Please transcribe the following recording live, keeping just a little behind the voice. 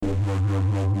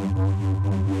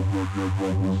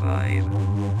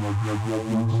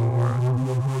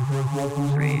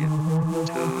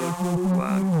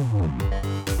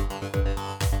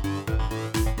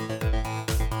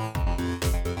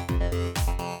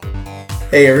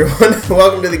Hey everyone,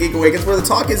 welcome to the Geek Awakens, where the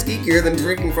talk is geekier than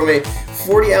drinking from a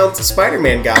 40-ounce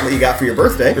Spider-Man goblet you got for your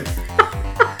birthday.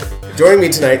 Joining me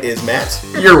tonight is Matt.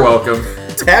 You're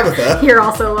welcome.Tabitha. You're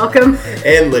also welcome.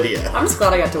 And Lydia. I'm just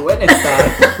glad I got to witness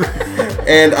that.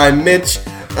 And I'm Mitch.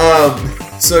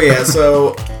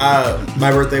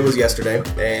 My birthday was yesterday,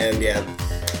 and yeah,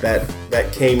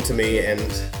 that came to me,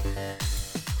 and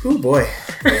oh boy,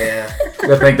 yeah.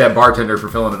 Gotta thank that bartender for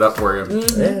filling it up for you.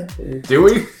 Mm-hmm. Yeah. Do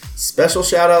we? Special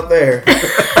shout out there.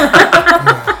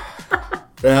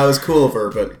 That was cool of her,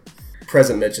 but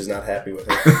present Mitch is not happy with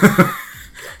her.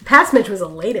 Past Mitch was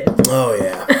elated. Oh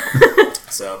yeah.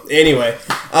 So anyway,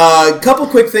 a couple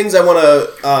quick things I want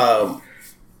to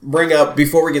bring up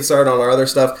before we get started on our other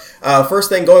stuff. First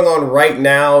thing going on right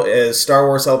now is Star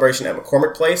Wars Celebration at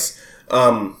McCormick Place.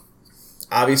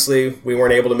 Obviously, we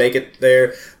weren't able to make it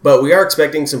there, but we are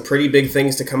expecting some pretty big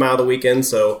things to come out of the weekend,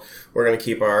 so we're going to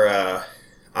keep our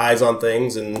eyes on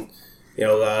things and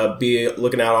be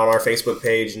looking out on our Facebook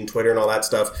page and Twitter and all that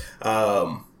stuff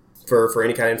for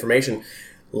any kind of information.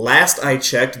 Last I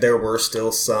checked, there were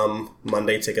still some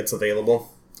Monday tickets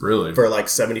available. Really? For like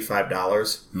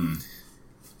 $75.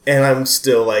 And I'm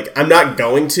still like, I'm not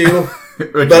going to,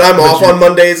 but I'm off on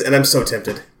Mondays, and I'm so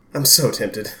tempted.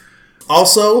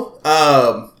 Also,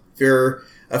 if you're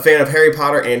a fan of Harry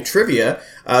Potter and trivia,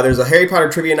 there's a Harry Potter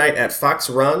trivia night at Fox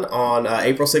Run on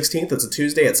April 16th. It's a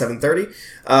Tuesday at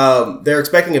 7:30. They're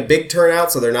expecting a big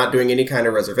turnout, so they're not doing any kind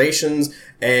of reservations,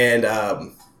 and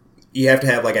you have to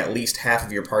have like at least half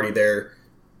of your party there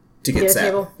to get sat.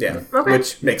 Table. Yeah, okay.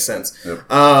 Which makes sense. Yep.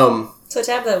 So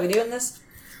Tabitha, are we doing this?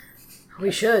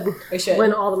 We should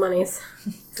win all the monies.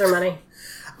 It's our money.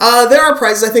 There are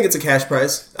prizes. I think it's a cash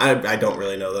prize. I don't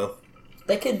really know though.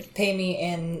 They could pay me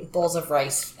in bowls of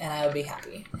rice, and I would be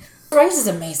happy. Rice is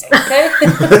amazing, okay?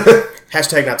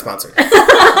 Hashtag not sponsored.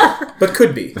 But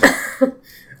could be.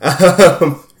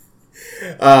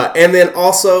 And then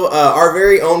also, our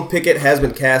very own Pickett has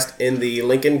been cast in the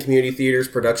Lincoln Community Theater's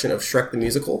production of Shrek the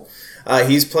Musical.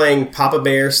 He's playing Papa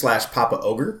Bear / Papa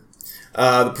Ogre.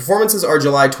 The performances are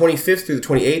July 25th through the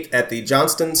 28th at the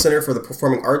Johnston Center for the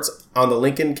Performing Arts on the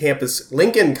Lincoln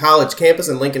College campus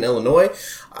in Lincoln, Illinois.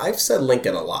 I've said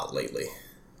Lincoln a lot lately,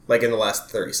 like in the last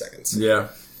 30 seconds. Yeah.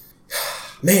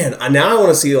 Man, now I want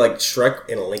to see like Shrek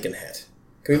in a Lincoln hat.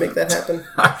 Can we make that happen?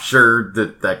 I'm sure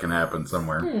that can happen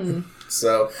somewhere.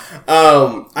 So,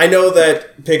 I know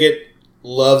that Pickett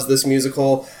loves this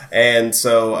musical, and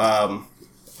so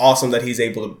awesome that he's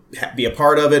able to be a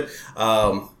part of it.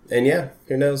 And yeah,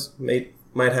 who knows? Might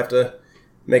have to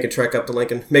make a trek up to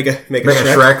Lincoln. Make a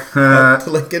trek up to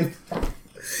Lincoln.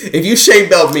 If you shame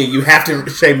belt me, you have to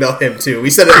shame belt him too. We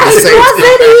said it at the same time. I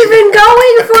wasn't even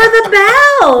going for the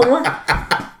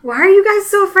bell. Why are you guys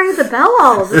so afraid of the bell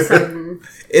all of a sudden?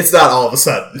 It's not all of a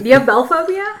sudden. Do you have bell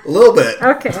phobia? A little bit.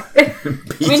 Okay.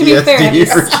 PTSD to be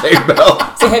fair, for shame belt.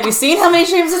 So have you seen how many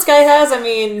shames this guy has? I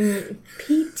mean,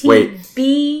 PTB.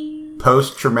 Wait.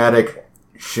 Post-traumatic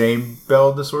shame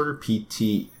bell disorder?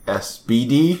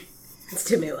 PTSBD? It's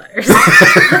too many letters.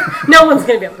 No one's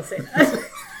going to be able to say that.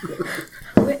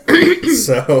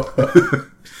 So,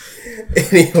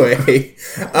 anyway,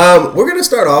 we're going to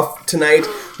start off tonight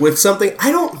with something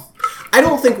I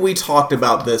don't think we talked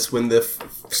about this when the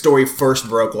story first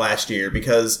broke last year,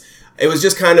 because it was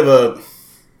just kind of a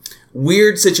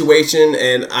weird situation,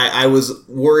 and I was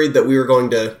worried that we were going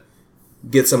to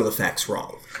get some of the facts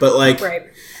wrong. But like, right.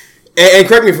 And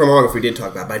correct me if I'm wrong if we did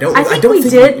talk about it, but I don't think we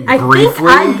did. I think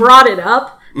I brought it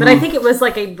up, but I think it was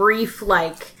like a brief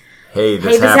like, hey,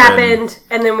 this happened,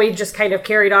 and then we just kind of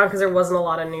carried on because there wasn't a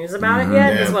lot of news about it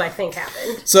yet. Yeah. Is what I think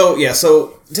happened. So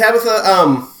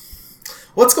Tabitha,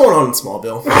 what's going on in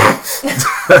Smallville?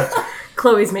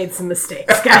 Chloe's made some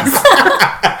mistakes, guys.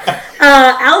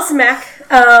 Alice Mack,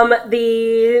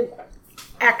 the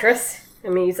actress,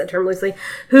 I'm going to use that term loosely,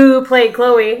 who played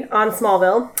Chloe on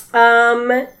Smallville,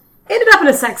 ended up in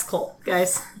a sex cult,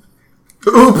 guys.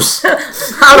 Oops.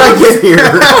 How'd I get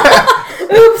here?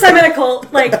 Oops, I'm in a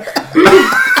cult. Like,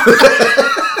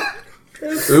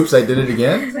 oops, I did it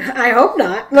again? I hope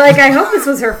not. Like, I hope this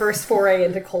was her first foray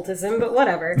into cultism, but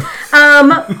whatever.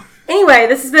 Anyway,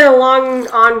 this has been a long,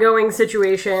 ongoing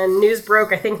situation. News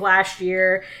broke, I think, last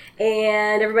year,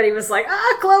 and everybody was like,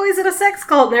 Chloe's in a sex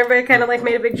cult, and everybody kind of, like,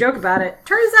 made a big joke about it.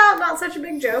 Turns out, not such a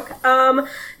big joke.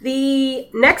 The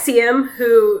Nexium,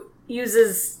 who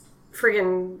uses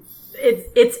friggin'...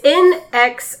 It's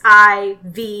N-X-I-V-M.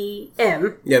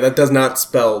 Yeah, that does not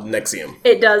spell Nexium.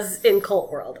 It does in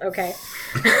Cult World, okay?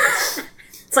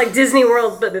 It's like Disney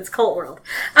World, but it's Cult World.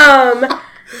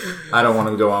 I don't want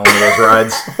to go on one of those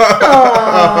rides.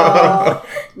 Oh,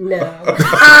 no.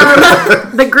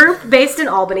 The group based in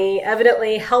Albany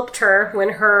evidently helped her when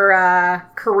her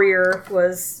career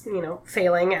was,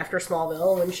 failing after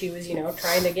Smallville, when she was,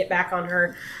 trying to get back on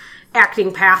her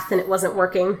acting path and it wasn't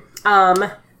working.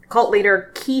 Cult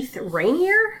leader Keith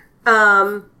Rainier,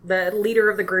 the leader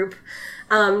of the group,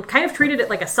 kind of treated it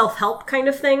like a self-help kind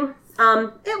of thing.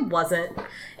 It wasn't.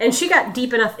 And she got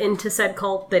deep enough into said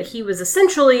cult that he was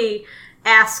essentially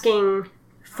asking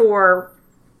for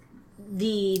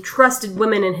the trusted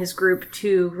women in his group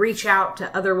to reach out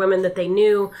to other women that they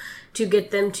knew to get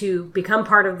them to become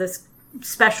part of this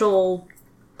special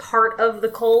part of the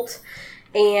cult.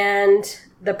 And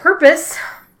the purpose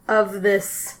of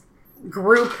this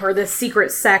group or this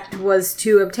secret sect was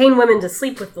to obtain women to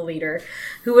sleep with the leader,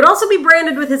 who would also be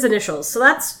branded with his initials. So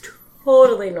that's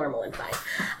totally normal and fine.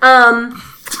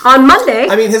 On Monday,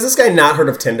 I mean, has this guy not heard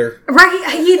of Tinder?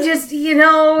 right? He just,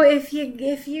 if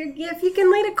you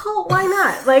can lead a cult, why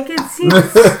not? Like it seems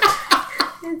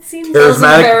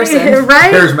Charismatic,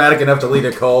 right? charismatic enough to lead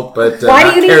a cult, but Why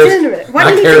do you need Tinder? Why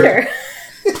do you need Tinder?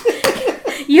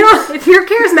 If you're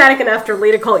charismatic enough to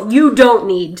lead a cult, you don't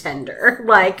need Tinder.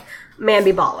 Like, man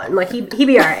be ballin'. Like, he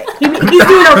be alright. He's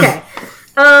doing okay.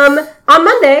 On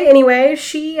Monday, anyway,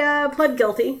 she pled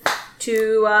guilty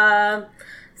to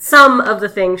some of the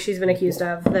things she's been accused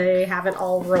of. They haven't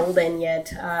all rolled in yet.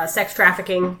 Sex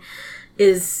trafficking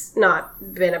is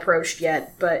not been approached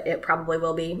yet, but it probably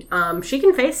will be. She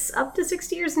can face up to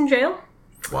 60 years in jail.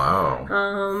 Wow.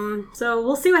 So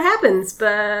we'll see what happens,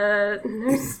 but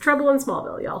there's trouble in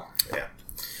Smallville, y'all. Yeah.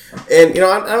 And,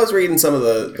 I was reading some of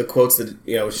the quotes that,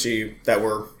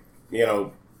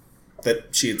 that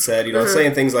she had said,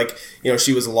 saying things like,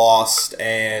 she was lost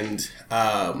and...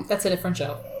 That's a different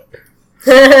show.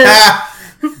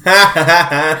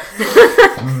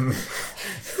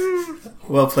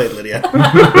 Well played, Lydia.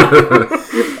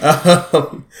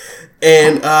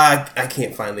 And I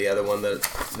can't find the other one that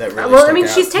really Well, I mean,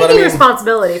 stuck she's out. taking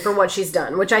responsibility for what she's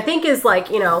done, which I think is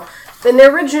like, in the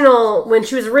original, when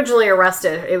she was originally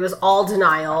arrested, it was all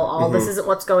denial, all this isn't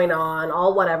what's going on,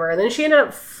 all whatever. And then she ended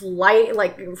up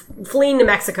fleeing to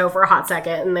Mexico for a hot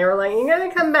second, and they were like, you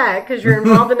gotta come back because you're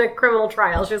involved in a criminal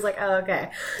trial. She was like, oh,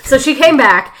 okay. So she came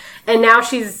back, and now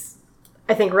she's,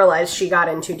 I think, realized she got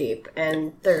in too deep,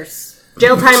 and there's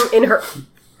jail time in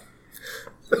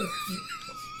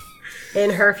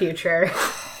her future.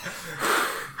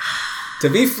 To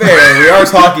be fair, we are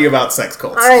talking about sex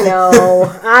cults. I know.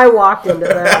 I walked into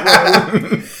that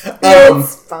one.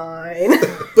 It's fine.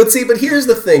 But here's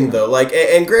the thing, though. Like,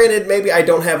 and granted, maybe I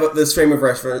don't have this frame of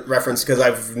reference because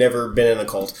I've never been in a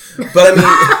cult. But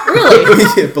I mean,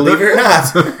 really, believe it or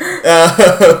not.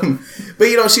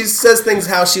 But she says things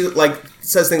how she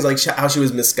how she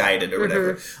was misguided or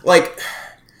whatever. Like,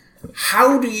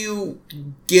 how do you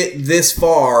get this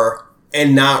far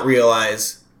and not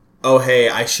realize, oh, hey,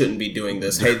 I shouldn't be doing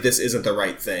this. Hey, this isn't the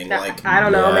right thing. Like, I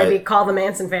don't know. Maybe call the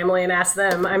Manson family and ask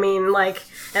them. I mean, like,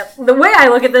 the way I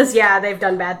look at this, yeah, they've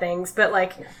done bad things. But,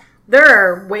 like, there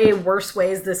are way worse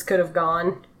ways this could have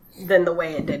gone than the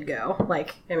way it did go.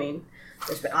 Like, I mean,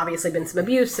 there's obviously been some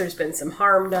abuse. There's been some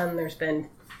harm done. There's been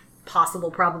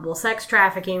possible, probable sex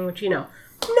trafficking, which,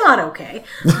 not okay.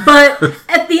 But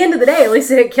at the end of the day, at least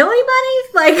it didn't kill anybody.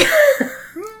 Like...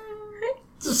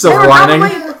 Silver lining.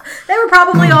 They were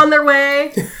probably on their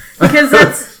way because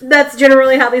that's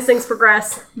generally how these things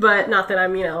progress. But not that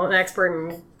I'm an expert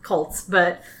in cults,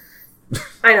 but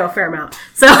I know a fair amount.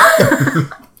 So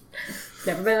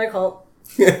never been in a cult.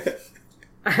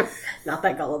 I'm not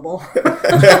that gullible.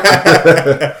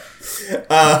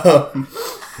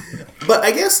 But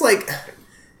I guess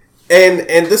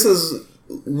and this is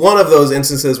one of those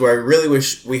instances where I really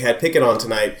wish we had Pickett on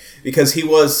tonight because he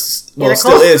was,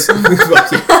 still is.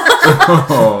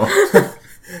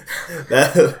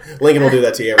 Lincoln will do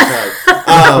that to you every time.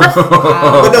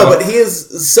 But he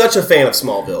is such a fan of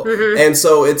Smallville. And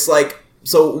so it's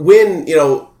when,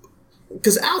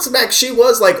 because Allison Mack, she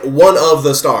was one of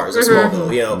the stars of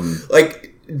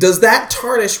Smallville, does that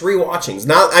tarnish rewatchings?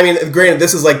 Not, I mean, granted,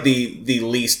 this is the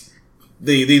least,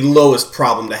 the lowest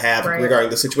problem to have regarding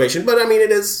the situation, but I mean,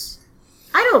 it is.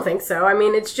 I don't think so. I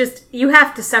mean, it's just, you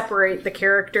have to separate the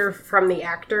character from the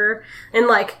actor. And,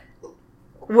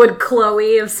 would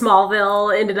Chloe of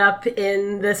Smallville ended up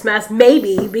in this mess?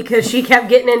 Maybe, because she kept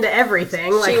getting into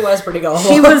everything. She was pretty gullible.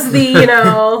 She was the,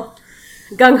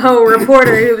 gung-ho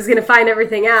reporter who was going to find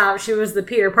everything out. She was the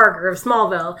Peter Parker of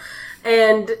Smallville.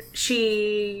 And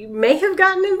she may have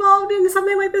gotten involved in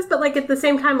something like this, but like at the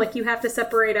same time, like you have to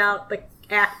separate out the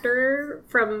actor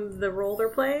from the role they're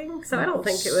playing. So I don't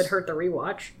think it would hurt the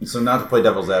rewatch. So not to play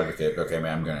devil's advocate, okay,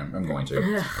 man, I'm going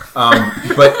to.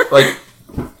 But like,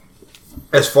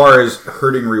 as far as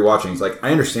hurting rewatchings, like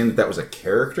I understand that was a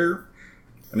character.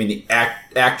 I mean, the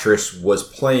actress was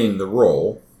playing the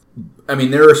role. I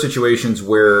mean, there are situations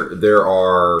where there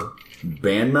are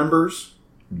band members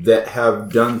that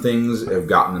have done things, have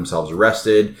gotten themselves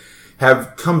arrested,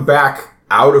 have come back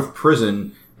out of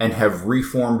prison and have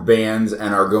reformed bands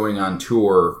and are going on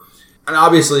tour. And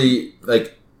obviously,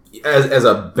 like, as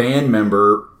a band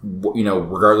member, you know,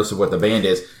 regardless of what the band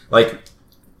is, like,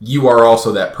 you are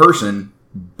also that person,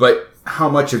 but how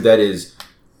much of that is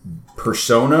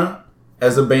persona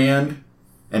as a band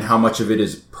and how much of it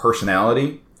is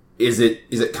personality? Is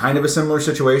it kind of a similar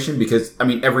situation? Because, I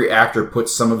mean, every actor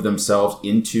puts some of themselves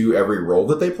into every role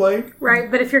that they play. Right,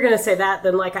 but if you're going to say that,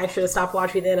 then, like, I should have stopped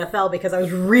watching the NFL because I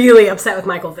was really upset with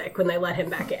Michael Vick when they let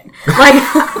him back in. Like,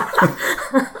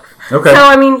 Okay. So,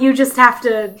 I mean, you just have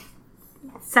to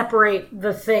separate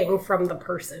the thing from the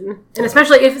person. And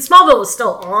especially if Smallville was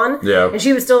still on, and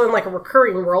she was still in, like, a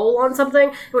recurring role on something,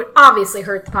 it would obviously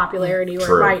hurt the popularity,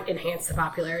 or it might enhance the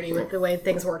popularity with the way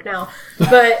things work now.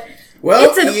 But... Well,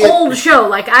 it's an old show.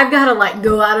 Like, I've got to, like,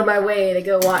 go out of my way to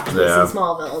go watch this in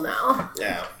Smallville now.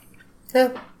 Yeah.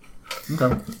 Okay.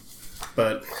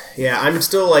 But, yeah, I'm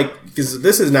still, like... Because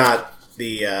this is not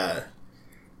the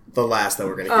last that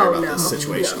we're going to hear about this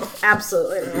situation. No,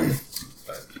 absolutely not.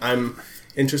 But I'm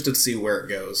interested to see where it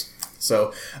goes.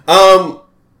 So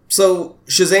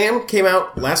Shazam came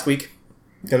out last week.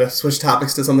 Gonna switch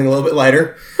topics to something a little bit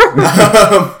lighter.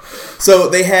 So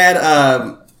they had...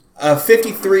 a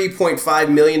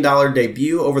 $53.5 million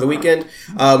debut over the weekend.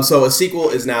 So a sequel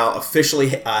is now officially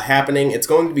happening. It's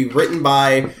going to be written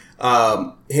by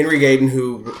Henry Gayden,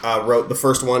 who wrote the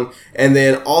first one. And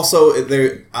then also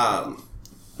the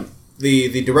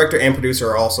director and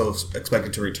producer are also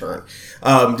expected to return.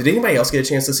 Did anybody else get a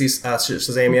chance to see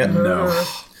Shazam yet? No.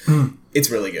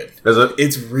 It's really good. Is it?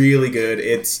 It's really good.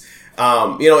 It's...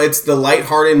 it's the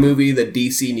lighthearted movie that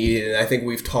DC needed, and I think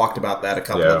we've talked about that a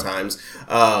couple of times.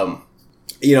 I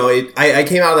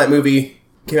came out of that movie,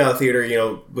 came out of the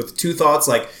theater, with two thoughts,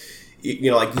 like,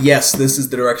 yes, this is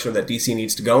the direction that DC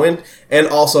needs to go in, and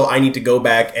also I need to go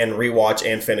back and rewatch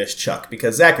and finish Chuck,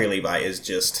 because Zachary Levi is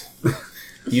just...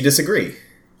 You disagree?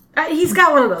 He's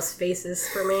got one of those faces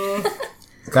for me.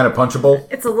 It's kind of punchable.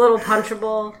 It's a little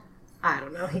punchable. I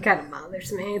don't know. He kind of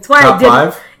bothers me. It's why Top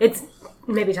 5? It's...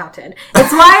 Maybe top 10.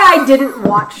 It's why I didn't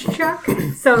watch Chuck.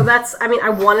 So that's, I mean, I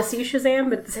want to see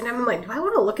Shazam, but at the same time, I'm like, do I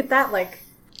want to look at that, like,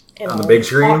 on the big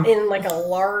screen? In, like, a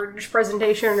large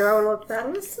presentation, or do I want to look at that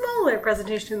in a smaller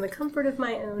presentation in the comfort of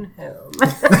my own home? Where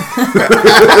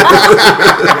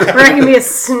I can be as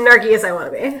snarky as I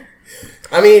want to be.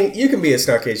 I mean, you can be as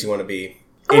snarky as you want to be.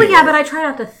 Oh, anywhere. Yeah, but I try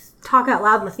not to talk out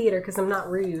loud in the theater because I'm not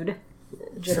rude,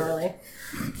 generally.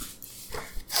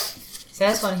 See, I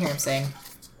just want to hear him sing.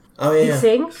 Oh, yeah. He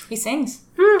sings? He sings.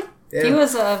 Yeah. He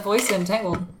was a voice in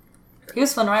Tangled. He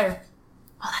was a fun writer.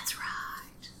 Oh, that's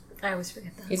right. I always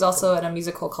forget that. He's also in a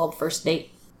musical called First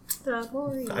Date.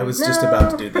 I was just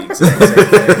about to do the exact same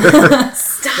thing.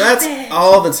 That's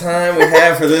all the time we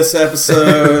have for this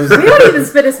episode. We don't even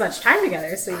spend as much time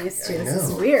together, so you used to. This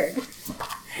is weird.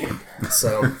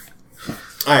 So,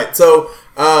 alright, so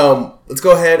let's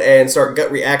go ahead and start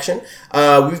gut reaction.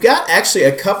 We've got actually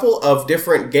a couple of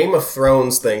different Game of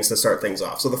Thrones things to start things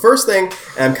off. So the first thing,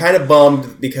 and I'm kind of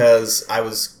bummed because I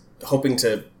was hoping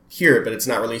to hear it, but it's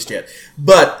not released yet.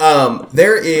 But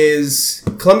there is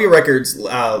Columbia Records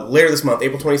later this month,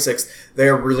 April 26th.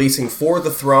 They're releasing For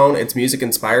the Throne. It's music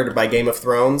inspired by Game of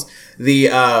Thrones. The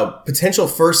potential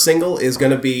first single is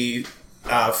going to be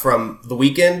from The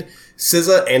Weeknd,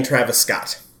 SZA, and Travis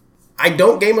Scott. I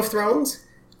don't Game of Thrones,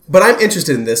 but I'm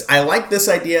interested in this. I like this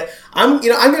idea. I'm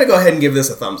going to go ahead and give this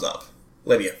a thumbs up.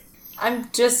 Lydia. I'm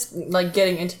just like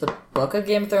getting into the book of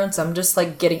Game of Thrones. So I'm just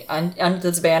like getting under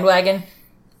this bandwagon.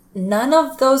 None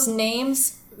of those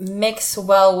names mix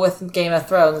well with Game of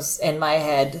Thrones in my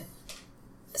head.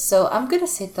 So I'm going to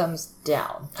say thumbs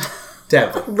down.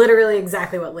 Tabitha. Literally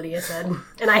exactly what Lydia said.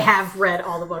 And I have read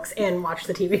all the books and watched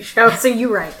the TV show, so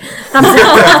you're right. Thumbs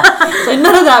down. So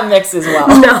none of that mixes well.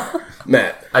 No.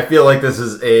 Matt. I feel like this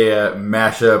is a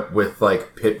mashup with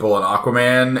like Pitbull and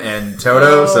Aquaman and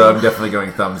Toto, so I'm definitely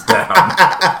going thumbs down.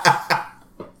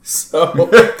 So,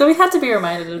 Do we have to be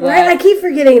reminded of that? Right? I keep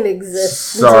forgetting it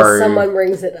exists Sorry. until someone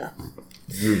brings it up.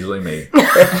 Usually me.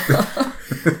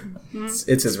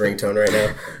 It's his ringtone right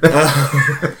now.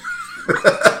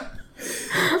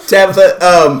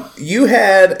 Tabitha, you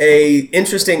had an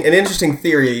interesting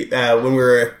theory when we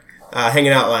were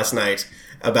hanging out last night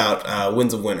about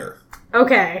Winds of Winter.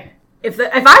 Okay. If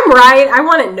I'm right, I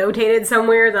want it notated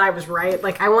somewhere that I was right.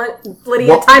 Like, I want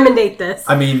Lydia time and date this.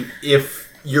 I mean,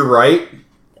 if you're right...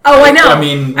 Oh, I know. I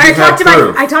mean, I talked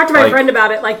to my friend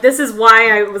about it. Like, this is why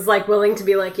I was, like, willing to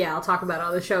be like, yeah, I'll talk about it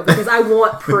on the show. Because I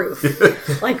want proof.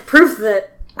 Like, proof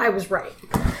that I was right.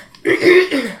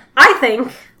 I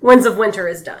think Winds of Winter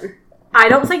is done. I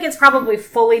don't think it's probably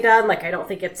fully done. Like, I don't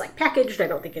think it's, like, packaged. I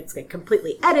don't think it's, like,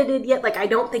 completely edited yet. Like, I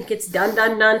don't think it's done.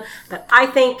 But I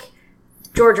think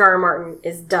George R. R. Martin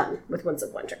is done with Winds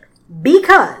of Winter.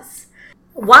 Because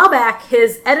a while back,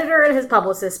 his editor and his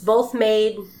publicist both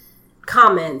made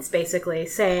comments, basically,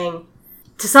 saying,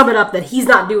 to sum it up, that he's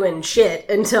not doing shit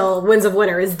until Winds of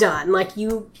Winter is done. Like,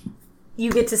 you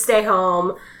get to stay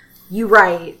home, you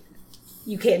write,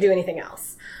 you can't do anything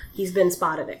else. He's been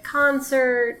spotted at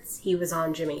concerts, he was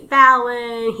on Jimmy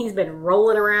Fallon, he's been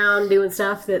rolling around doing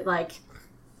stuff that, like,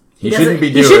 he shouldn't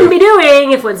be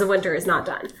doing if Winds of Winter is not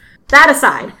done. That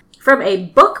aside, from a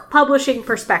book publishing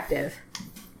perspective,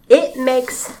 it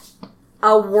makes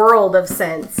a world of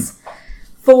sense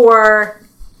for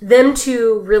them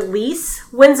to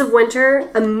release Winds of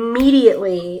Winter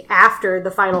immediately after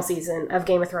the final season of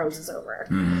Game of Thrones is over.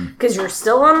 Because you're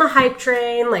still on the hype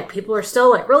train. Like, people are still,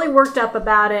 like, really worked up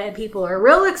about it. People are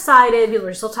real excited. People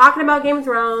are still talking about Game of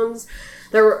Thrones.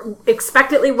 They're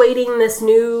expectantly waiting this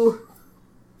new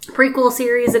prequel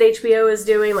series that HBO is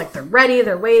doing. Like, they're ready.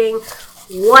 They're waiting.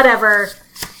 Whatever.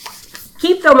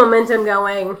 Keep the momentum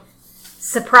going.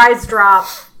 Surprise drop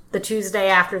the Tuesday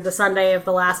after the Sunday of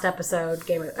the last episode,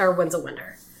 Winds of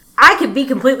Winter. I could be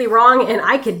completely wrong, and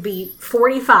I could be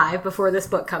 45 before this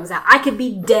book comes out. I could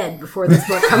be dead before this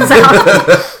book comes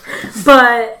out.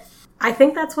 But I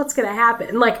think that's what's going to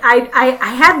happen. Like, I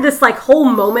had this, like, whole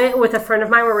moment with a friend of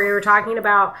mine where we were talking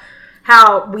about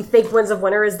how we think Winds of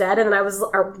Winter is dead, and then I was...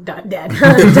 dead.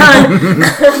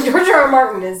 Done. George R. R.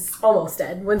 Martin is almost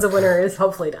dead. Winds of Winter is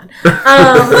hopefully done.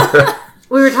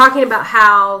 We were talking about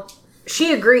how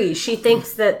she agrees. She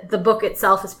thinks that the book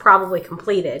itself is probably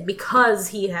completed because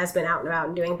he has been out and about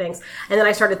and doing things. And then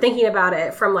I started thinking about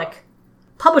it from, like,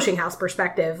 publishing house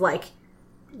perspective. Like,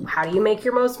 how do you make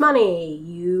your most money?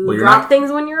 You drop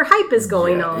things when your hype is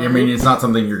going on. I mean, it's not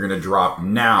something you're going to drop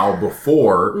now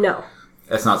before. No.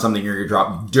 That's not something you're going to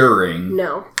drop during.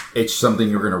 No. It's something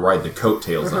you're going to ride the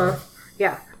coattails of.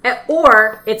 Yeah.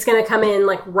 Or it's going to come in,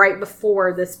 like, right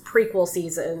before this prequel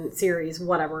series,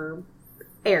 whatever,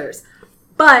 airs.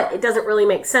 But it doesn't really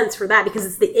make sense for that because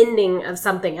it's the ending of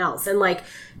something else. And, like,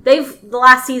 the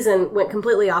last season went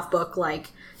completely off book.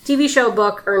 Like, TV show,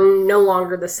 book are no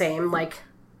longer the same, like,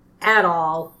 at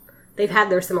all. They've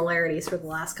had their similarities for the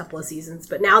last couple of seasons,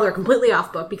 but now they're completely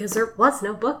off book because there was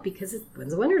no book because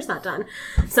Winds of Winter's not done.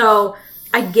 So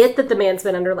I get that the man's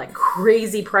been under, like,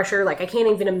 crazy pressure. Like, I can't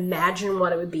even imagine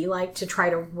what it would be like to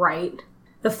try to write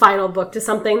the final book to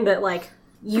something that, like,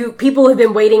 people have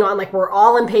been waiting on. Like, we're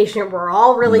all impatient, we're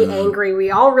all really angry, we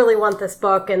all really want this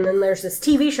book, and then there's this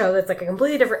TV show that's, like, a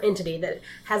completely different entity that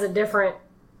has a different...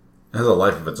 It has a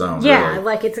life of its own. Yeah, really.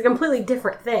 Like, it's a completely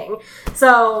different thing.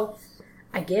 So...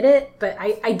 I get it, but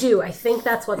I do. I think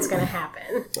that's what's going to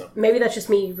happen. Maybe that's just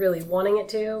me really wanting it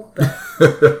to,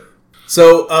 but...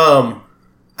 So,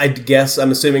 I guess,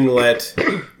 I'm assuming that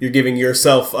you're giving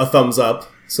yourself a thumbs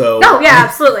up, so... Oh, yeah,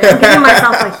 absolutely. I'm giving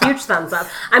myself a huge thumbs up.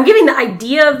 I'm giving the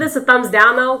idea of this a thumbs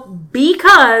down, though,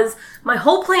 because my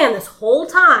whole plan this whole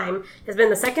time has been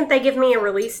the second they give me a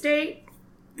release date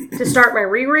to start my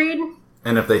reread...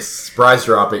 And if they surprise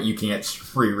drop it, you can't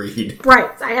reread.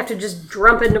 Right. I have to just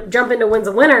jump into Winds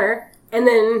of Winter, and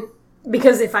then,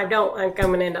 because if I don't, I'm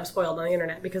going to end up spoiled on the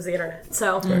internet because of the internet.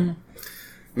 So,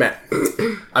 Matt.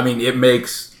 I mean, it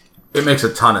makes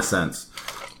a ton of sense.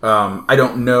 I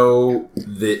don't know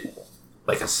that,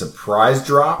 like, a surprise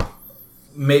drop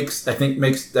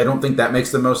I don't think that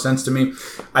makes the most sense to me.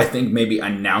 I think maybe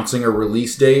announcing a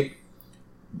release date,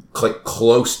 like,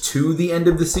 close to the end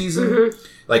of the season,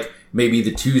 like, maybe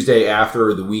the Tuesday after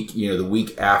or the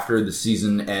week after the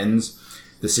season ends,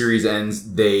 the series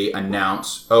ends, they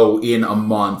announce, in a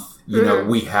month,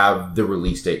 we have the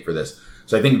release date for this.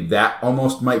 So I think that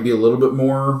almost might be a little bit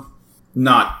more,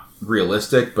 not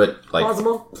realistic, but, like,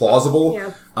 plausible.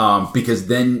 Yeah. Because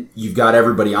then you've got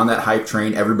everybody on that hype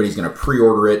train, everybody's going to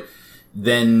pre-order it,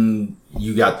 then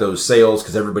you got those sales,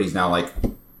 because everybody's now like,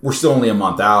 we're still only a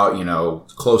month out,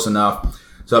 close enough.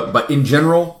 So, but in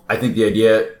general, I think the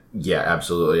idea... Yeah,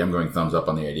 absolutely. I'm going thumbs up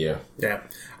on the idea. Yeah.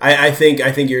 I think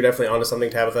you're definitely onto something,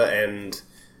 Tabitha, and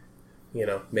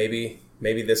maybe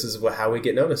this is how we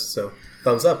get noticed. So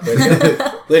thumbs up,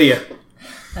 Lydia. Lydia.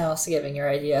 I'm also giving your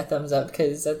idea a thumbs up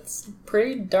because that's a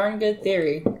pretty darn good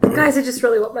theory. Guys, I just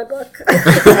really want my book.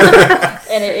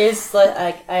 And it is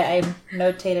like I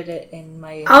notated it in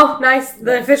my. Oh, nice!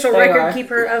 The official There you record are.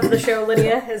 keeper of the show,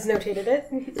 Lydia, has notated it.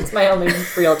 It's my only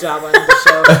real job on the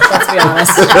show. Let's be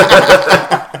honest.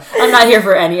 I'm not here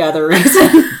for any other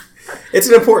reason. It's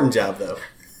an important job, though.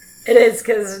 It is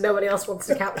because nobody else wants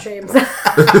to count shames.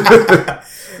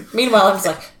 Meanwhile, I'm just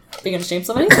like, are you going to shame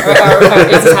somebody? Is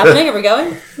this happening? Are we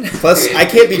going? Plus, I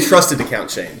can't be trusted to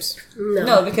count shames.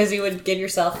 No, because you would give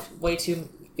yourself way too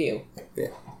few. Yeah.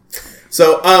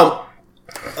 So,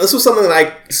 this was something that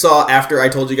I saw after I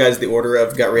told you guys the order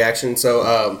of gut reaction.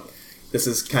 So, this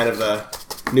is kind of a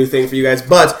new thing for you guys.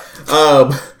 But,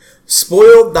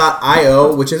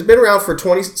 Spoiled.io, which has been around for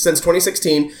since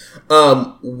 2016,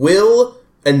 will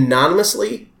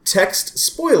anonymously text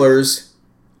spoilers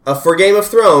for Game of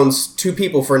Thrones to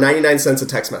people for 99 cents a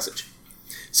text message.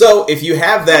 So, if you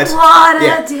have that... What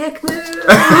a dick move!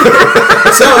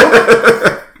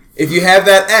 So, if you have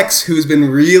that ex who's been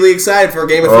really excited for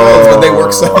Game of Thrones but they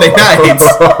work Sunday nights,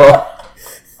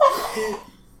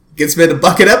 you can spend a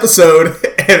bucket episode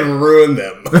and ruin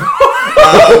them.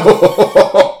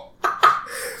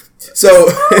 So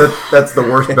that's the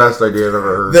worst, best idea I've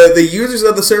ever heard. The users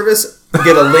of the service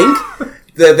get a link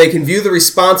that they can view the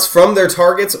response from their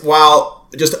targets while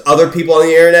just other people on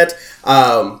the internet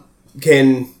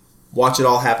can watch it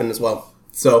all happen as well.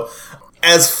 So,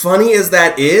 as funny as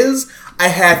that is, I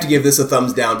have to give this a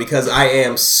thumbs down because I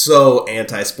am so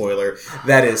anti-spoiler.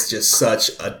 That is just such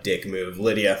a dick move.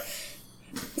 Lydia.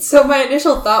 So my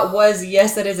initial thought was,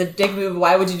 yes, that is a dick move.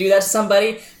 Why would you do that to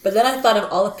somebody? But then I thought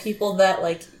of all the people that,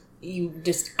 like, you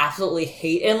just absolutely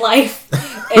hate in life.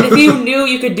 And if you knew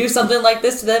you could do something like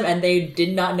this to them and they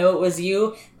did not know it was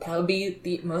you, that would be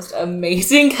the most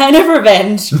amazing kind of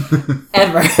revenge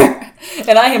ever.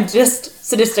 And I am just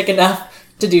sadistic enough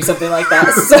to do something like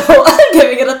that. So I'm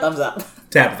giving it a thumbs up.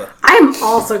 Tabitha. I am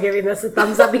also giving this a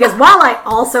thumbs up because while I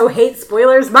also hate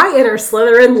spoilers, my inner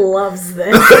Slytherin loves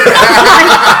this.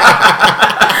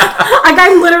 Like,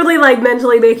 I'm literally, like,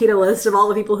 mentally making a list of all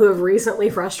the people who have recently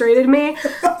frustrated me.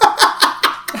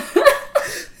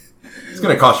 It's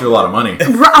going to cost you a lot of money.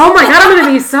 Oh my god, I'm going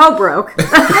to be so broke.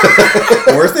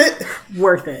 Worth it?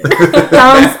 Worth it.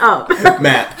 Thumbs up.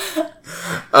 Matt.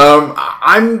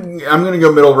 I'm going to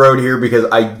go middle road here because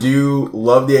I do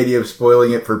love the idea of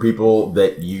spoiling it for people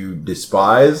that you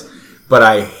despise, but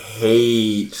I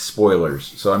hate spoilers,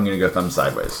 so I'm going to go thumb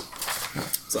sideways.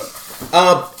 So,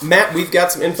 Matt, we've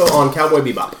got some info on Cowboy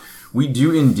Bebop. We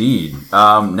do indeed.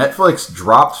 Netflix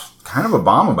dropped kind of a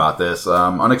bomb about this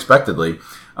unexpectedly.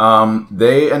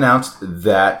 They announced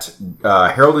that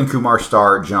Harold and Kumar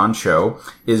star John Cho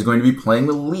is going to be playing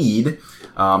the lead,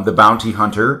 the bounty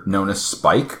hunter known as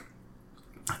Spike,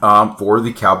 for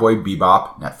the Cowboy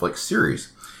Bebop Netflix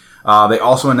series. They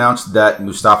also announced that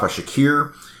Mustafa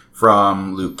Shakir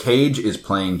from Luke Cage is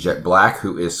playing Jet Black,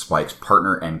 who is Spike's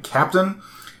partner and captain.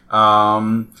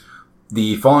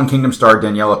 The Fallen Kingdom star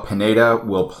Daniela Pineda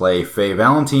will play Faye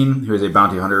Valentine, who is a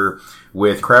bounty hunter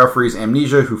with Cryo-Freeze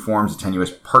Amnesia, who forms a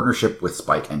tenuous partnership with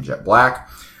Spike and Jet Black.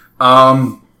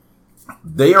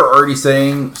 They are already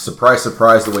saying, surprise,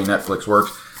 surprise, the way Netflix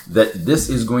works, that this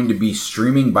is going to be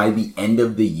streaming by the end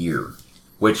of the year,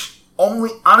 which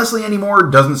honestly anymore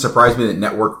doesn't surprise me that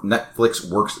Netflix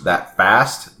works that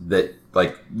fast, that,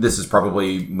 like, this is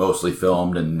probably mostly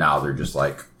filmed and now they're just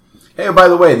like, hey, by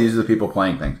the way, these are the people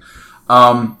playing things.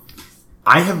 I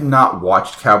have not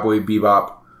watched Cowboy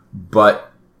Bebop,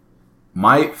 but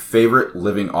my favorite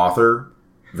living author,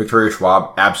 Victoria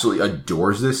Schwab, absolutely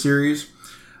adores this series.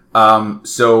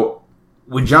 So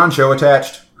with John Cho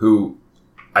attached, who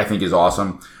I think is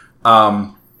awesome,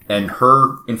 and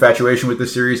her infatuation with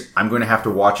this series, I'm going to have to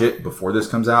watch it before this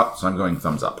comes out, so I'm going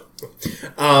thumbs up.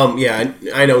 Yeah,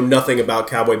 I know nothing about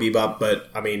Cowboy Bebop, but,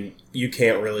 I mean, you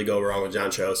can't really go wrong with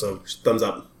John Cho, so thumbs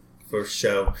up for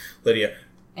show. Lydia.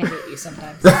 I hate you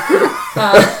sometimes.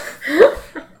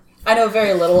 I know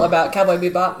very little about Cowboy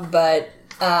Bebop, but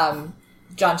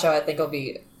John Cho I think will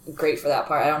be great for that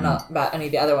part. I don't know about any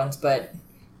of the other ones, but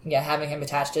yeah, having him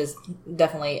attached is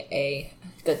definitely a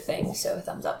good thing, so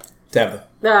thumbs up. Tabitha.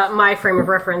 My frame of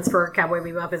reference for Cowboy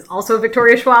Bebop is also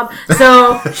Victoria Schwab,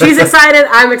 so she's excited,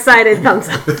 I'm excited, thumbs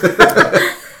up.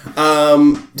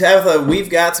 Tabitha, we've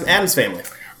got some Addams Family.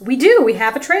 We do, we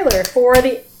have a trailer for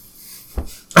the...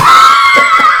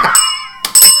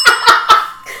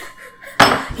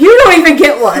 You don't even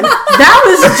get one. That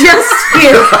was just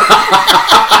you.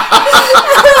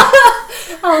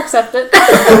 I'll accept it.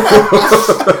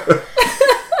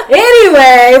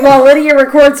 Anyway, while Lydia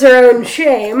records her own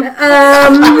shame, the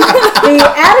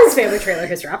Addams Family trailer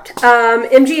has dropped.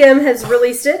 MGM has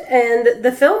released it, and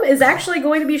the film is actually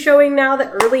going to be showing now the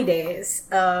early days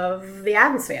of the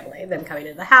Addams Family, them coming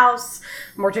into the house,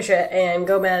 Morticia and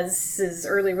Gomez's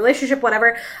early relationship,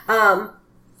 whatever. I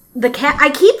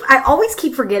always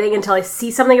keep forgetting until I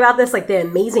see something about this, like the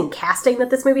amazing casting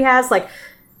that this movie has, like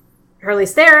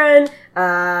Charlize Theron,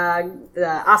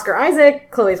 Oscar Isaac,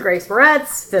 Chloe Grace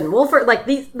Moretz, Finn Wolfhard.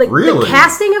 Really? The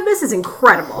casting of this is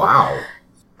incredible. Wow.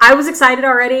 I was excited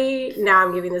already. Now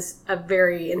I'm giving this a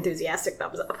very enthusiastic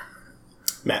thumbs up.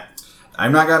 Matt.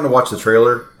 I've not gotten to watch the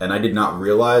trailer, and I did not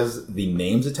realize the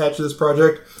names attached to this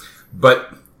project,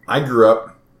 but I grew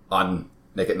up on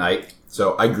Nick at Night,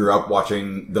 so I grew up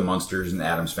watching The Munsters and the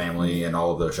Addams Family and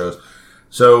all of those shows.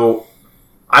 So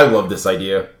I love this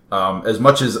idea. As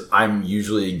much as I'm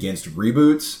usually against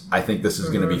reboots, I think this is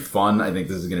going to be fun. I think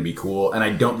this is going to be cool. And I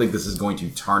don't think this is going to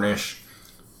tarnish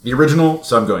the original,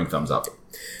 so I'm going thumbs up.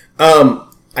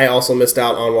 I also missed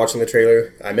out on watching the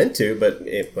trailer. I meant to, but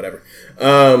whatever.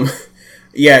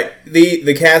 Yeah,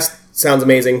 the cast sounds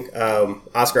amazing.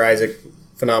 Oscar Isaac,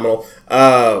 phenomenal.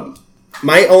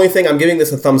 My only thing, I'm giving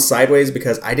this a thumb sideways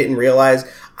because I didn't realize.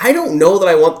 I don't know that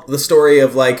I want the story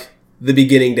of, like, the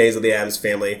beginning days of the Addams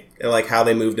Family and like how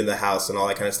they moved in the house and all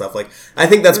that kind of stuff. Like, I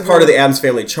think that's part of the Addams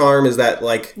Family charm is that,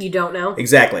 like, you don't know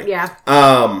exactly. Yeah.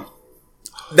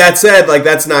 That said, like,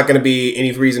 that's not going to be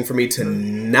any reason for me to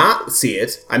not see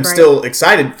it. I'm still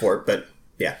excited for it, but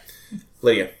yeah,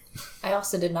 Lydia. I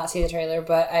also did not see the trailer,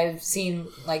 but I've seen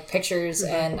like pictures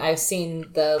and I've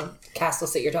seen the cast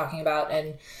list that you're talking about,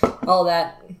 and all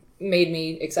that made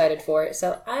me excited for it.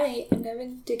 So I am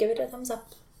going to give it a thumbs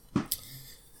up.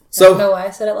 So, I don't know why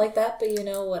I said it like that, but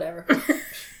whatever.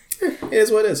 It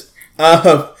is what it is.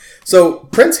 So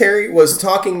Prince Harry was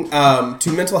talking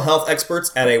to mental health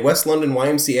experts at a West London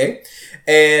YMCA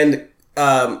and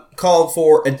called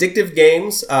for addictive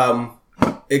games,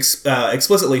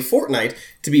 explicitly Fortnite,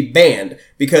 to be banned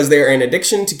because they are an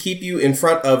addiction to keep you in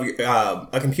front of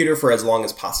a computer for as long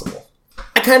as possible.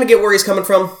 I kind of get where he's coming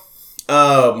from.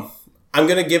 I'm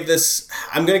gonna give this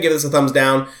a thumbs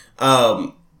down.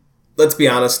 Let's be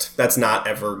honest, that's not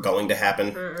ever going to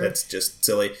happen. That's just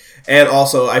silly. And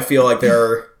also, I feel like there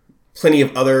are plenty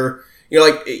of other,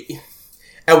 like,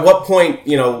 at what point,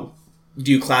 do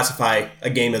you classify a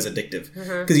game as addictive?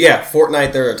 Because,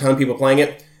 Fortnite, there are a ton of people playing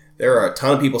it. There are a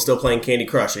ton of people still playing Candy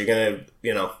Crush. Are you going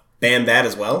to, ban that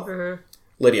as well?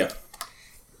 Lydia.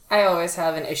 I always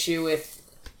have an issue with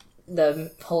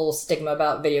the whole stigma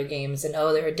about video games and,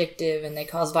 they're addictive and they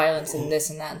cause violence and this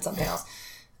and that and something else.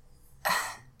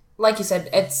 Like you said,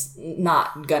 it's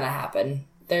not gonna happen.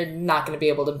 They're not gonna be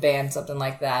able to ban something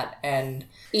like that. And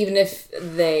even if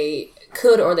they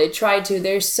could or they tried to,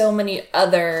 there's so many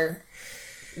other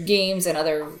games and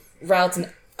other routes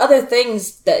and other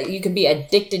things that you could be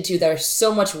addicted to that are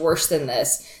so much worse than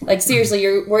this. Like, seriously,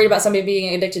 you're worried about somebody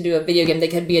being addicted to a video game. They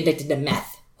could be addicted to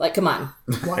meth. Like, come on.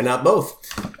 Why not both?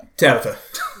 Tabitha.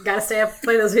 Gotta stay up and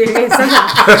play those video games sometime.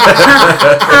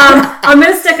 I'm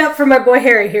gonna stick up for my boy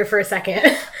Harry here for a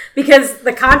second. Because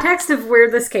the context of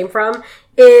where this came from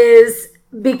is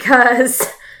because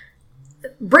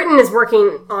Britain is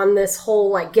working on this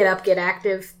whole, like, Get Up, Get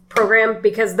Active program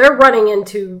because they're running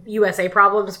into USA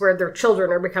problems where their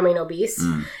children are becoming obese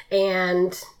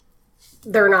and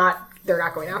they're not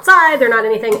going outside, they're not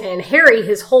anything. And Harry,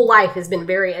 his whole life, has been a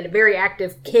very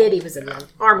active kid. He was in the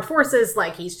armed forces.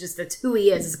 Like, that's who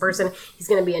he is as a person. He's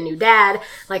going to be a new dad.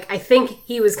 Like, I think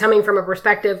he was coming from a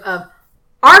perspective of,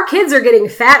 our kids are getting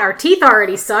fat, our teeth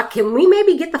already suck, can we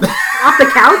maybe get off the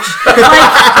couch? Like,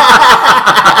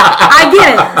 I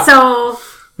get it. So,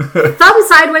 thumbs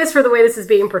sideways for the way this is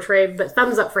being portrayed, but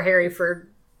thumbs up for Harry for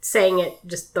saying it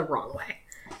just the wrong way.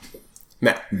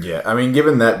 Matt. Yeah, I mean,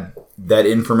 given that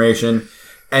information,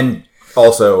 and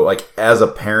also, like, as a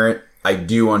parent, I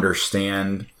do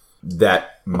understand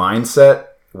that mindset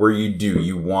where you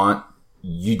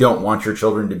don't want your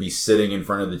children to be sitting in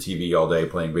front of the TV all day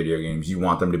playing video games. You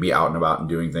want them to be out and about and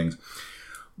doing things.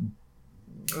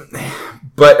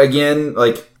 But again,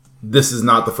 like, this is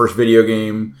not the first video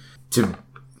game to,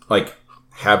 like,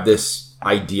 have this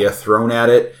idea thrown at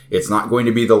it. It's not going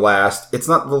to be the last. It's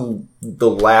not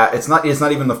it's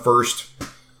not even the first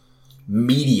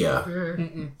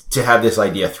media to have this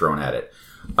idea thrown at it.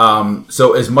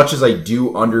 So as much as I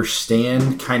do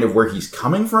understand kind of where he's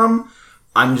coming from,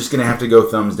 I'm just going to have to go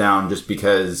thumbs down just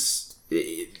because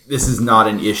this is not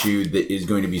an issue that is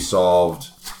going to be solved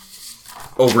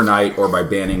overnight or by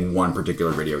banning one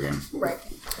particular video game. Right.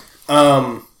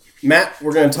 Matt,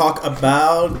 we're going to talk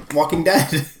about Walking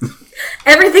Dead.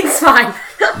 Everything's fine.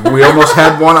 We almost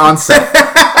had one on set.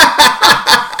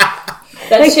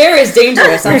 That chair is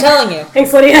dangerous, I'm telling you.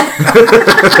 Thanks, Lydia.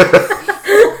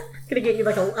 Gonna get you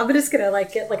I'm just gonna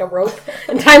get a rope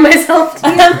and tie myself to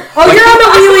you. Oh, you're on the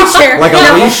wheelie chair. Like a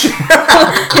leash?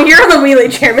 You're on the wheelie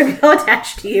chair. Maybe I'll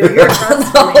attach to you. You're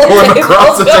across the Pulling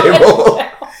across the table.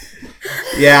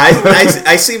 Yeah,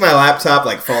 I see my laptop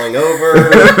falling over.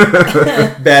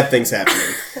 Bad things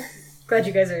happening. Glad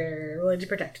you guys are willing to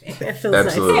protect me. It feels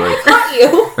Absolutely. nice. I caught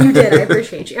you. You did. I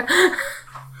appreciate you.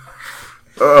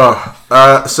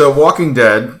 So Walking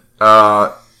Dead,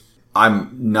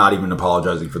 I'm not even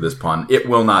apologizing for this pun. It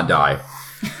will not die.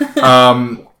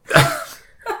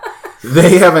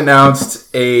 They have announced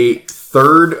a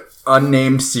third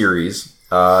unnamed series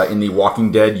in the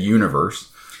Walking Dead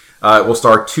universe. It will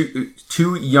star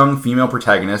two young female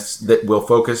protagonists that will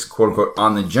focus, quote unquote,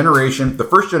 on the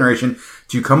first generation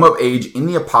to come of age in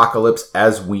the apocalypse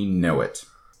as we know it.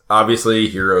 Obviously,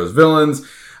 heroes, villains.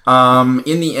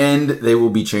 In the end, they will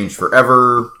be changed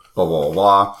forever. Blah blah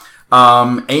blah.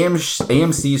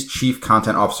 AMC's chief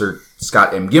content officer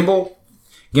Scott M. Gimple,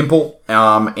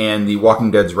 and the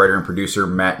Walking Dead's writer and producer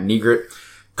Matt Negrett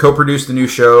co-produced the new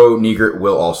show. Negrett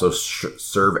will also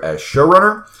serve as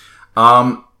showrunner.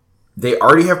 They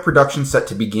already have production set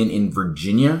to begin in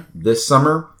Virginia this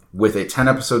summer, with a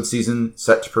 10-episode season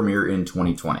set to premiere in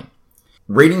 2020.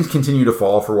 Ratings continue to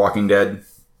fall for Walking Dead.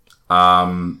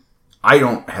 I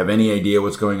don't have any idea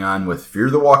what's going on with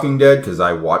Fear the Walking Dead, because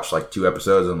I watched 2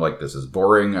 episodes and I'm like, this is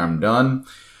boring, I'm done.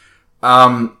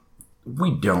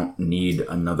 We don't need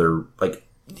another,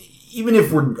 even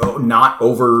if we're not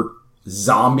over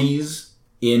zombies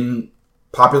in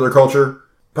popular culture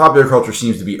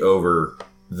seems to be over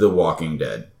The Walking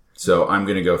Dead. So I'm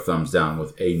going to go thumbs down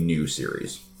with a new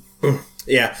series.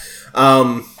 Yeah.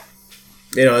 Back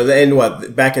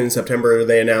in September,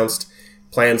 they announced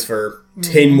plans for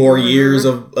 10 more years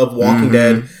of Walking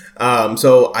Dead.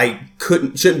 So I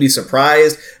shouldn't be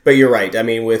surprised, but you're right. I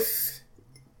mean, with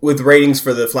ratings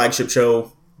for the flagship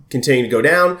show continuing to go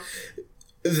down.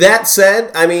 That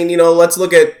said, I mean, let's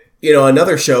look at,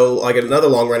 another show, another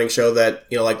long running show that,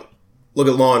 look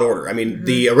at Law and Order. I mean,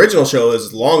 the original show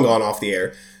is long gone off the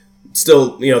air.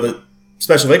 Still, the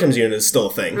Special Victims Unit is still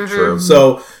a thing. True.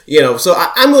 So,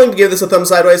 I'm willing to give this a thumb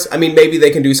sideways. I mean, maybe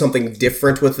they can do something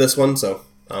different with this one. So,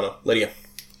 I don't know. Lydia.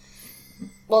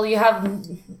 Well, you have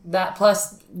that.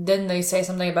 Plus, didn't they say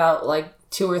something about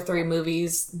 2 or 3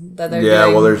 movies that they're doing? Yeah,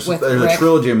 well, there's with a Rick?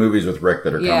 trilogy of movies with Rick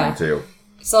that are coming too.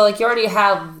 So, you already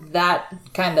have that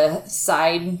kind of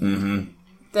side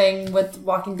thing with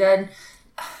Walking Dead.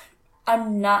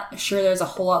 I'm not sure there's a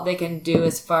whole lot they can do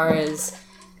as far as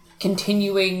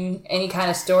continuing any kind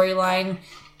of storyline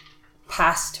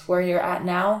past where you're at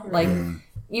now.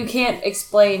 You can't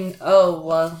explain,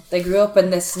 they grew up in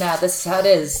this now, this is how it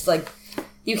is.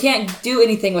 You can't do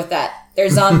anything with that. They're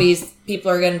zombies,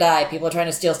 people are going to die, people are trying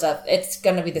to steal stuff. It's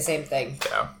going to be the same thing.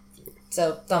 Yeah.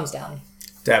 So, thumbs down.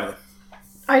 Tabitha.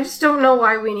 I just don't know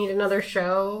why we need another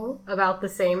show about the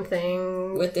same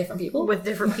thing. With different people? With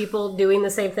different people doing the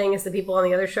same thing as the people on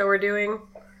the other show are doing.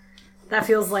 That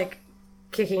feels like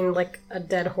kicking a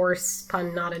dead horse,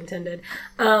 pun not intended.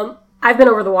 I've been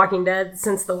over The Walking Dead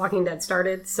since The Walking Dead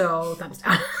started, so thumbs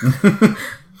down.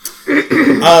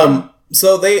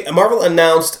 So Marvel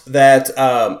announced that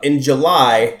in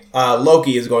July,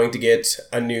 Loki is going to get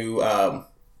a new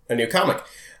comic,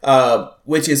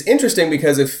 which is interesting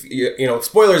because if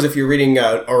spoilers if you're reading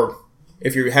or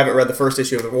if you haven't read the first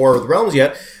issue of the War of the Realms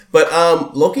yet, but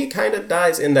Loki kind of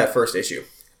dies in that first issue.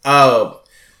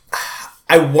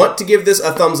 I want to give this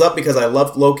a thumbs up because I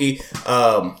loved Loki.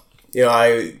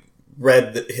 I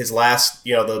read his last,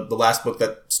 the last book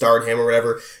that starred him or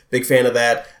whatever. Big fan of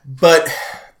that. But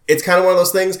it's kind of one of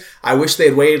those things. I wish they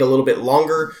had waited a little bit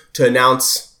longer to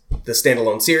announce the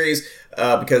standalone series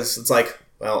because it's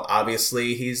well,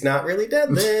 obviously he's not really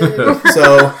dead then.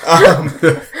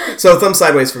 So thumb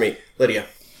sideways for me. Lydia.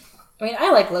 I mean,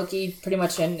 I like Loki pretty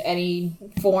much in any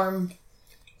form.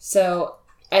 So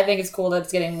I think it's cool that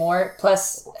it's getting more.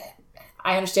 Plus,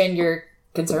 I understand your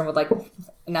concern with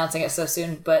announcing it so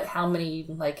soon, but how many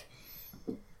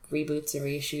reboots and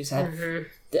reissues had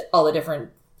all the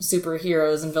different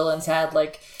superheroes and villains had?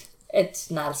 It's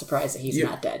not a surprise that he's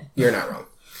not dead. You're not wrong.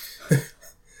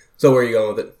 So where are you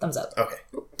going with it? Thumbs up. Okay.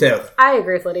 Taylor. I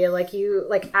agree with Lydia.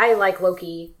 I like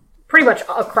Loki pretty much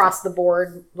across the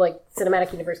board,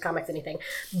 cinematic universe, comics, anything.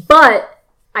 But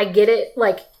I get it.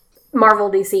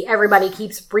 Marvel, DC, everybody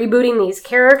keeps rebooting these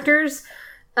characters.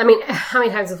 I mean, how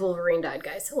many times has Wolverine died,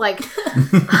 guys?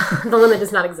 The limit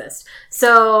does not exist.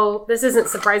 So this isn't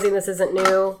surprising. This isn't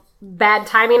new. Bad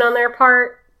timing on their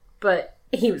part. but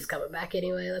he was coming back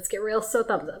anyway. Let's get real. So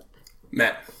thumbs up.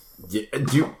 Matt.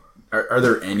 Are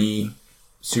there any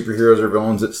superheroes or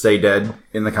villains that stay dead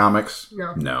in the comics?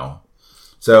 No.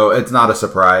 So it's not a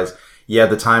surprise. Yeah,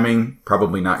 the timing,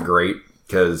 probably not great,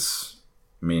 because,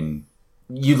 I mean,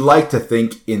 you'd like to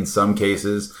think in some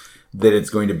cases that it's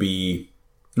going to be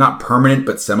not permanent,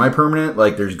 but semi-permanent.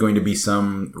 Like, there's going to be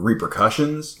some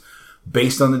repercussions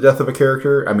based on the death of a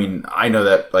character. I mean, I know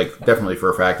that, like, definitely for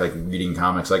a fact, like, reading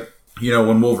comics, like, you know,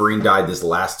 when Wolverine died this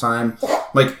last time,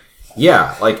 like,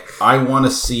 yeah, like, I want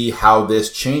to see how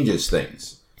this changes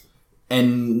things.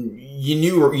 And you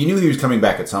knew he was coming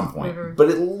back at some point, but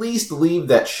at least leave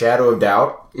that shadow of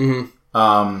doubt.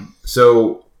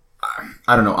 So,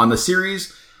 I don't know. On the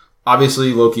series,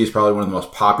 obviously, Loki is probably one of the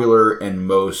most popular and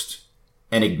most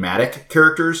enigmatic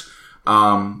characters.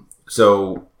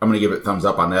 So, I'm going to give it thumbs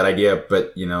up on that idea,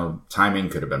 but, you know, timing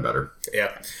could have been better.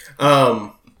 Yeah.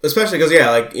 Especially because, yeah,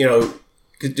 like, you know,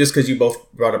 just because you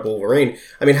both brought up Wolverine.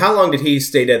 I mean, how long did he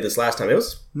stay dead this last time? It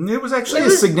was actually a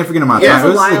significant amount of time. It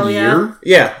was a while, a year.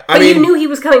 Yeah. But you knew he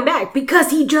was coming back because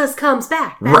he just comes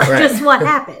back. That's just what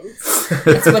happens.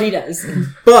 That's what he does.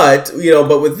 But, you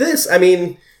know, with this, I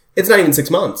mean, it's not even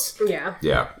 6 months. Yeah.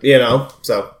 Yeah. You know,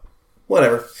 so,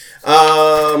 whatever.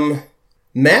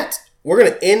 Matt, we're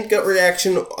going to end gut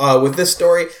reaction with this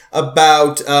story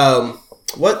about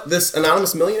what this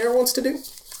anonymous millionaire wants to do.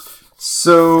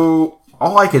 So,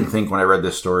 all I can think when I read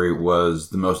this story was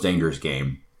The Most Dangerous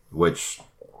Game, which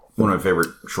one of my favorite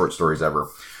short stories ever.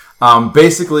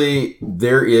 Basically,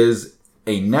 there is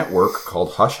a network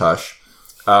called Hush Hush,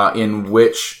 in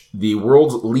which the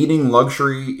world's leading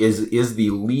luxury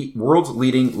world's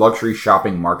leading luxury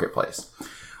shopping marketplace.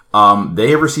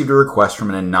 They have received a request from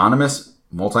an anonymous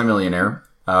multimillionaire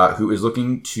who is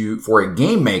looking for a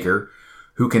game maker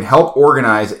who can help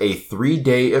organize a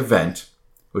 3-day event,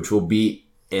 which will be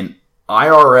an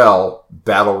IRL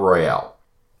Battle Royale.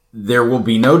 There will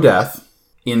be no death.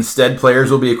 Instead,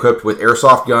 players will be equipped with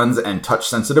airsoft guns and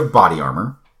touch-sensitive body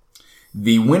armor.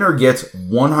 The winner gets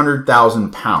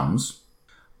 100,000 pounds.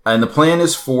 And the plan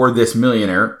is for this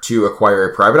millionaire to acquire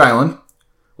a private island,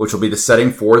 which will be the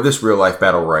setting for this real-life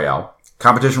Battle Royale.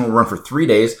 Competition will run for 3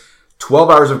 days, 12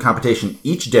 hours of competition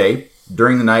each day.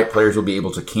 During the night, players will be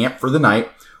able to camp for the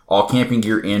night. All camping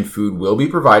gear and food will be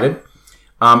provided.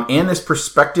 And this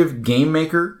prospective game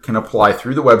maker can apply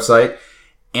through the website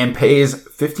and pays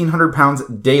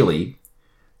 £1,500 daily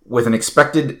with an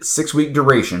expected 6-week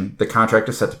duration. The contract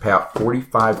is set to pay out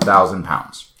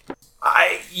 £45,000.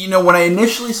 When I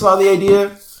initially saw the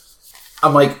idea,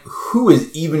 I'm like, who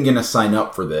is even going to sign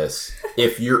up for this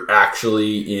if you're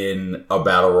actually in a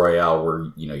battle royale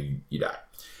where, you die?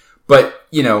 But,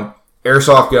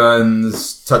 airsoft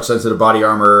guns, touch-sensitive body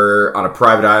armor on a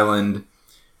private island.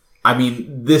 I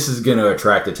mean, this is going to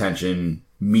attract attention,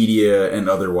 media and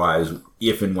otherwise,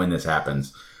 if and when this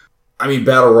happens. I mean,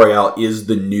 Battle Royale is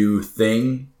the new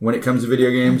thing when it comes to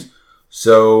video games.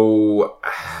 So,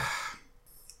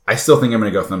 I still think I'm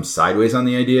going to go thumb sideways on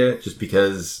the idea, just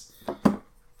because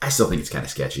I still think it's kind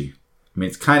of sketchy. I mean,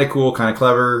 it's kind of cool, kind of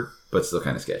clever, but still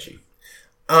kind of sketchy.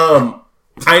 I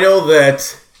know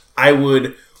that I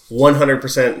would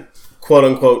 100%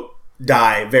 quote-unquote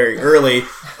die very early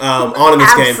on in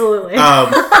this game. Absolutely.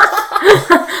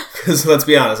 Because let's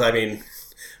be honest, I mean,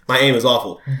 my aim is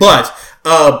awful. But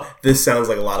this sounds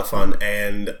like a lot of fun,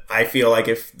 and I feel like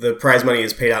if the prize money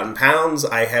is paid out in pounds,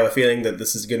 I have a feeling that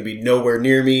this is going to be nowhere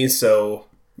near me, so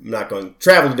I'm not going to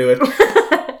travel to do it.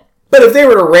 But if they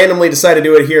were to randomly decide to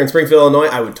do it here in Springfield, Illinois,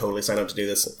 I would totally sign up to do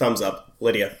this. Thumbs up.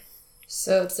 Lydia.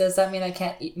 So does that mean I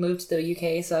can't move to the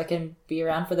UK so I can be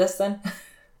around for this then?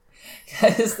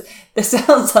 Because this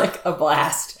sounds like a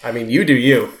blast. I mean, you do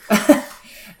you.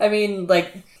 I mean,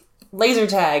 like, laser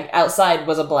tag outside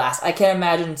was a blast. I can't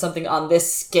imagine something on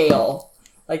this scale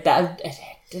like that.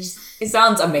 It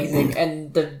sounds amazing,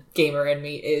 and the gamer in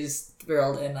me is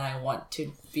thrilled, and I want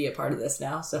to be a part of this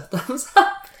now, so thumbs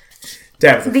up.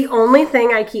 Tabitha. The only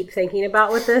thing I keep thinking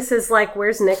about with this is, like,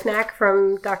 where's Knick Knack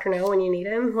from Dr. No when you need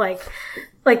him? Like,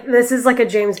 this is like a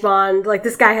James Bond. Like,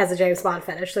 this guy has a James Bond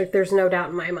fetish. Like, there's no doubt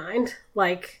in my mind.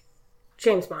 Like,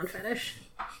 James Bond fetish.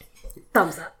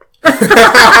 Thumbs up.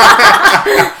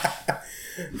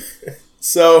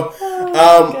 So,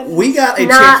 we got a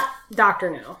Not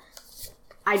Dr. No.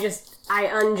 I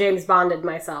un-James Bonded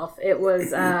myself. It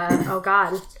was, oh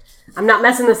God. I'm not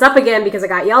messing this up again because I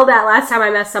got yelled at last time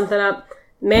I messed something up.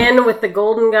 Man with the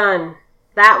golden gun.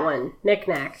 That one. Knick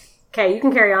Knack. Okay, you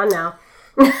can carry on now.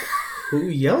 Who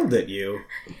yelled at you?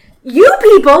 You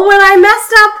people when I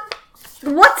messed up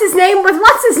what's his name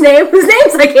whose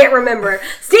names I can't remember.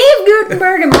 Steve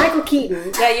Guttenberg and Michael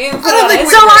Keaton. Yeah, you put I don't it on think,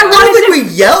 Instagram. I don't think we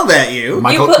yelled at you.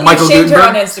 Michael You shamed her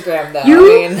on Gutenberg? Instagram, though.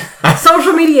 You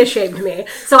social media shamed me.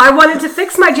 So I wanted to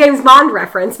fix my James Bond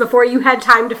reference before you had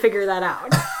time to figure that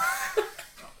out.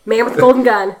 Man with golden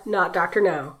gun, not Dr.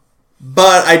 No.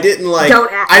 But I didn't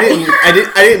Don't act. I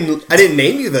didn't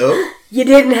name you though. You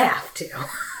didn't have to.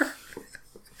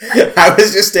 I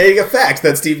was just stating a fact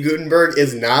that Steve Guttenberg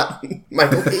is not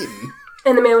Michael Keaton.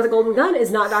 And the man with the golden gun is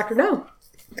not Dr. No.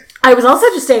 I was also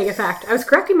just stating a fact. I was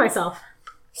correcting myself.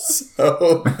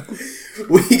 So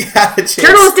we got a chance.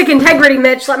 Journalistic integrity,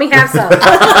 Mitch. Let me have some.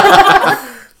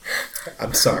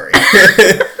 I'm sorry.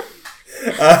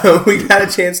 We got a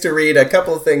chance to read a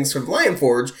couple of things from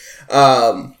Lionforge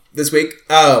this week.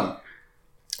 Both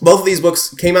of these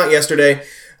books came out yesterday.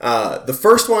 The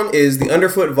first one is the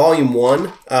Underfoot Volume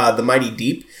 1, The Mighty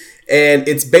Deep. And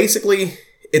it's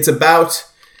about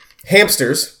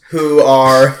hamsters who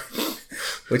are,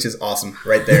 which is awesome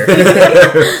right there,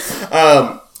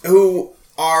 who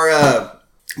are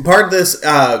part of this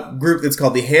group that's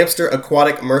called the Hamster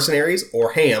Aquatic Mercenaries,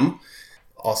 or HAM,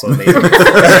 also amazing,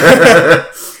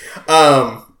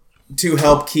 to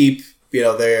help keep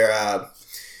their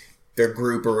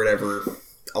group or whatever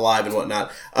alive and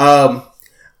whatnot.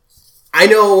 I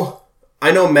know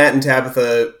Matt and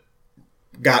Tabitha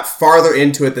got farther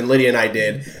into it than Lydia and I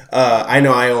did. I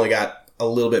know I only got a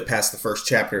little bit past the first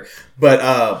chapter, but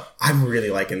I'm really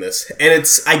liking this. And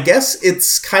I guess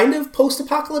it's kind of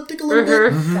post-apocalyptic a little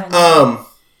bit. Mm-hmm.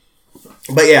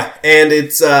 But yeah, and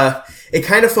it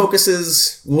kind of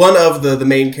focuses, one of the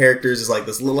main characters is like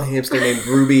this little hamster named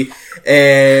Ruby,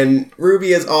 and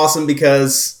Ruby is awesome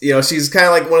because, she's kind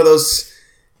of like one of those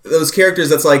characters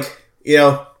that's like,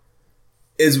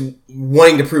 is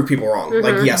wanting to prove people wrong. Mm-hmm.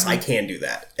 Like, yes, I can do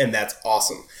that, and that's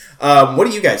awesome. What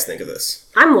do you guys think of this?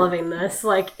 I'm loving this.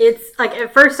 It's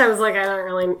at first I was like,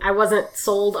 I wasn't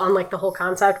sold on the whole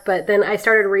concept, but then I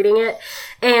started reading it,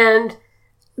 and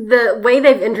the way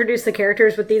they've introduced the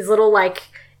characters with these little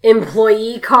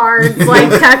employee cards,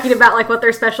 talking about what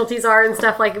their specialties are and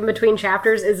stuff in between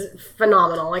chapters is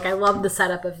phenomenal. I love the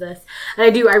setup of this, and I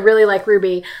really like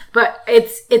Ruby. But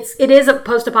it is a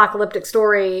post-apocalyptic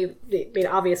story. I mean,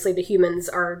 obviously the humans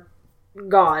are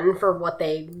gone for what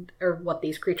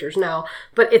these creatures know,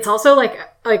 but it's also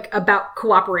about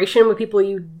cooperation with people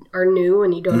you are new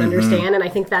and you don't understand, and I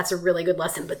think that's a really good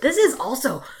lesson. But this is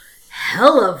also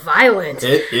hella violent.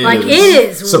 It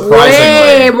is. It is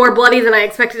way more bloody than I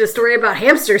expected a story about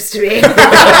hamsters to be.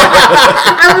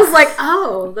 I was like,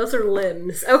 oh, those are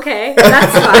limbs. Okay,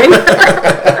 that's fine.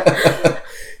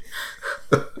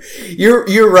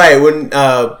 You're right. When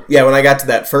I got to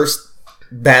that first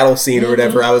battle scene or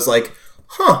whatever, I was like,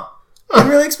 I didn't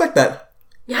really expect that.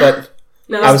 Yeah. But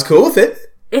No, I was cool with it.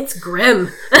 It's grim.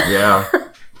 Yeah.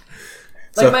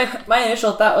 My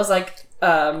initial thought was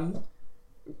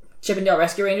Chippendale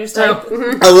Rescue Rangers type. Oh,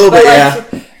 mm-hmm. A little bit, yeah.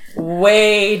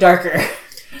 Way darker.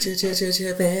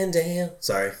 Chippendale.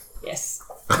 Sorry. Yes.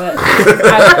 But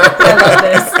I love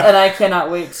this, and I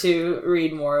cannot wait to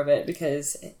read more of it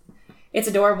because it's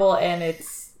adorable and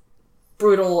it's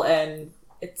brutal and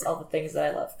it's all the things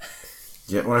that I love.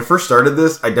 Yeah, when I first started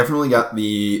this, I definitely got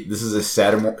this is a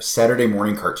Saturday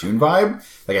morning cartoon vibe.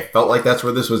 I felt like that's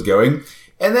where this was going.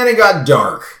 And then it got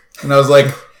dark. And I was like,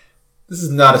 this is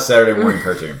not a Saturday morning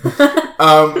cartoon.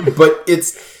 But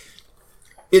it's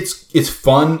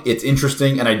fun, it's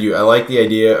interesting, and I like the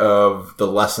idea of the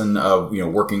lesson of,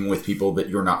 working with people that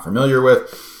you're not familiar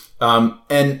with.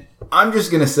 And I'm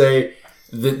just going to say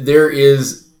that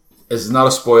this is not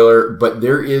a spoiler, but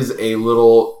there is a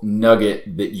little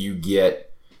nugget that you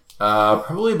get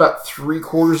probably about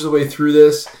 3/4 of the way through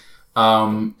this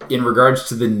in regards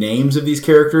to the names of these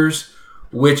characters,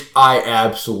 which I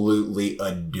absolutely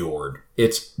adored.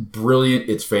 It's brilliant.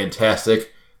 It's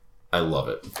fantastic. I love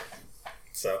it.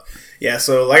 So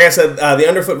like I said, the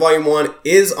Underfoot Volume 1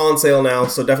 is on sale now,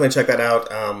 so definitely check that out.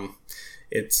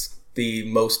 It's the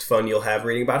most fun you'll have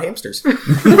reading about hamsters.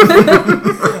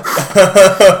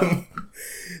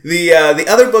 The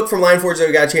other book from Lionforge that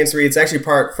we got a chance to read, it's actually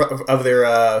part of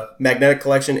their magnetic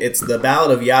collection. It's the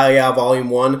Ballad of Yaya, Volume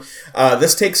 1.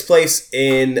 This takes place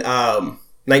in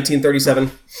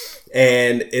 1937,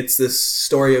 and it's this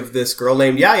story of this girl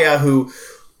named Yaya who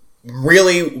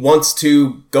really wants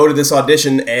to go to this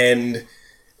audition, and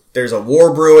there's a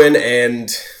war brewing,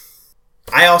 and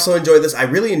I also enjoyed this. I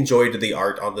really enjoyed the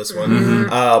art on this one.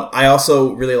 Mm-hmm. I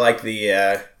also really like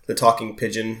the talking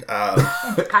pigeon.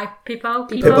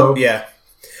 Pippo? Yeah.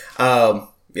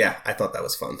 Yeah, I thought that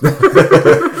was fun.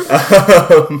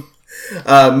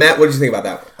 Matt, what did you think about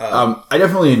that? I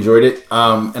definitely enjoyed it.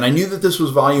 And I knew that this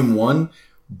was volume 1,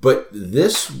 but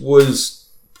this was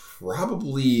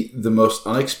probably the most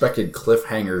unexpected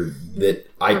cliffhanger that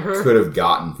I could have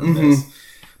gotten from this.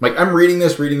 Like, I'm reading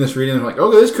this. I'm like,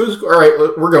 okay, this cool. All right,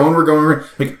 we're going.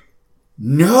 Like,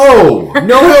 no,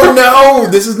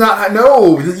 this is not,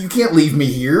 no, you can't leave me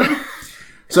here.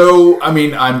 So, I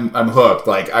mean, I'm hooked.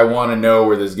 Like, I want to know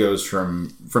where this goes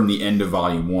from the end of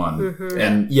volume 1.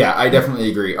 And yeah, I definitely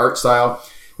agree. Art style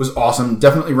was awesome.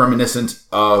 Definitely reminiscent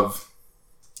of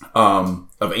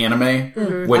anime,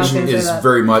 which is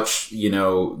very much,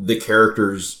 the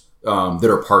characters that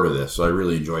are part of this. So I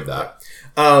really enjoyed that.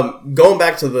 Going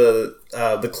back to the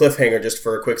cliffhanger just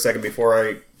for a quick second before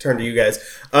I turn to you guys.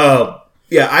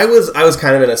 Yeah, I was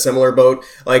kind of in a similar boat.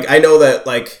 Like, I know that,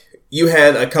 like, you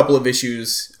had a couple of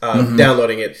issues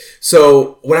downloading it.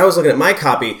 So when I was looking at my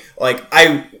copy, like,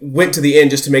 I went to the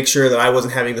end just to make sure that I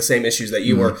wasn't having the same issues that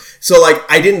you were. So, like,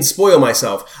 I didn't spoil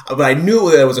myself, but I knew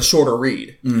that it was a shorter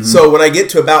read. So when I get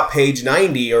to about page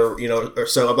 90 or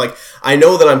so, I'm like, I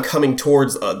know that I'm coming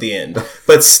towards the end.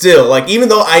 But still, like, even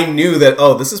though I knew that,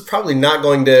 this is probably not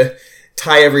going to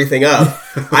tie everything up,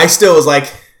 I still was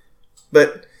like,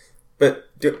 but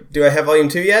do I have volume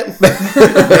 2 yet? No.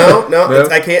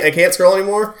 I can't scroll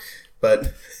anymore.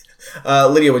 But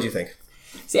Lydia, what do you think?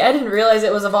 See, I didn't realize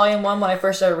it was a volume 1 when I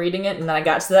first started reading it, and then I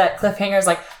got to that cliffhanger. I was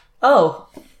like, oh,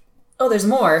 there's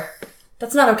more.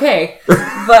 That's not okay.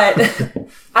 But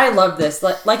I love this.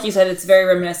 Like you said, it's very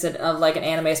reminiscent of like an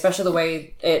anime, especially the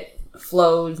way it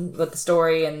flowed with the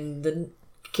story and the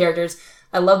characters.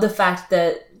 I love the fact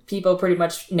that people pretty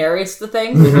much narrates the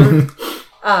thing.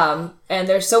 And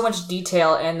there's so much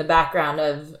detail in the background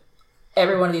of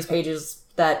every one of these pages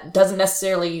that doesn't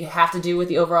necessarily have to do with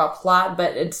the overall plot,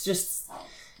 but it's just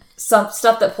some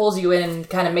stuff that pulls you in and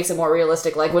kind of makes it more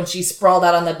realistic. Like when she's sprawled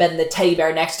out on the bed and the teddy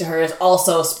bear next to her is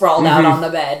also sprawled out on the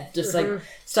bed. Just like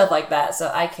stuff like that.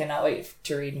 So I cannot wait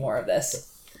to read more of this.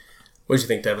 What did you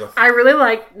think, Tabitha? I really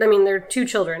there are 2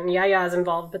 children. Yaya is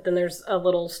involved, but then there's a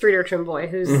little street urchin boy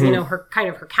who's, her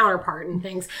counterpart and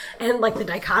things. And, like, the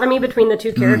dichotomy between the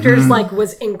 2 characters, like,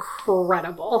 was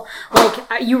incredible.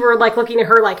 Like, you were, like, looking at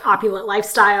her, like, opulent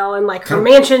lifestyle and, like, her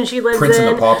mansion she lives Prince in.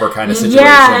 and the Pauper kind of situation.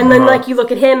 Yeah, and then, like, you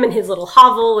look at him and his little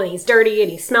hovel, and he's dirty, and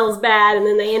he smells bad, and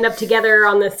then they end up together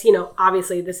on this,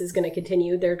 obviously this is going to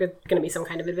continue. They're going to be some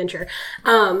kind of adventure.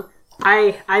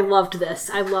 I loved this.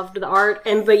 I loved the art,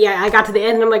 but yeah, I got to the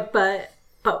end and I'm like, but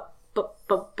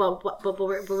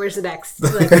where's the next?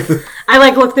 Like, I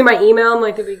like looked through my email. I'm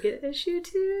like, did we get issue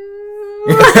 2?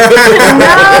 No,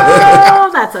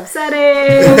 that's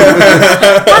upsetting.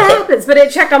 What happens? But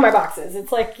it checked all my boxes.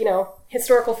 It's like,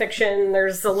 historical fiction.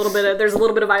 There's a little bit of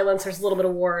violence. There's a little bit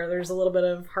of war. There's a little bit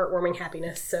of heartwarming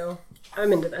happiness. So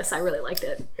I'm into this. I really liked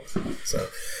it. So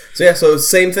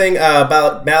same thing.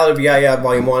 Ballad of Yaya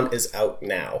Volume 1 is out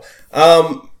now.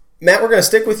 Matt, we're going to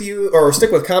stick with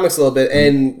comics a little bit,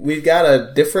 and we've got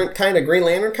a different kind of Green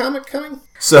Lantern comic coming.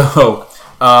 So,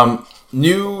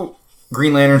 new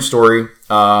Green Lantern story. It's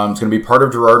going to be part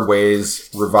of Gerard Way's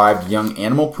revived Young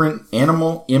Animal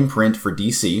imprint for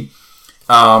DC.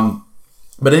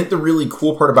 But I think the really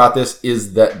cool part about this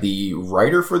is that the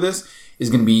writer for this is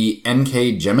going to be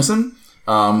N.K. Jemisin,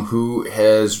 who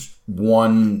has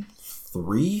won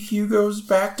 3 Hugos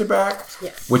back-to-back,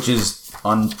 which is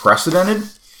unprecedented.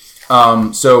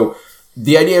 So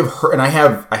the idea of her, and I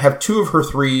have 2 of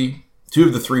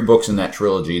the 3 books in that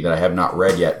trilogy that I have not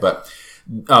read yet, but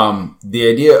the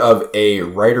idea of a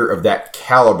writer of that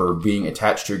caliber being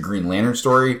attached to a Green Lantern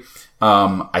story,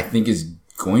 I think is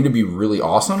going to be really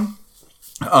awesome.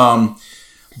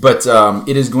 But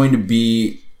it is going to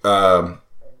be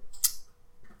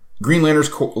Green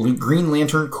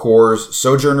Lantern Corps'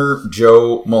 Sojourner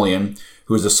Joe Mullion,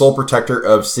 who is the sole protector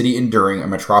of City Enduring, a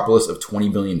metropolis of 20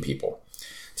 billion people.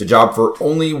 It's a job for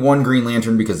only one Green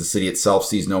Lantern because the city itself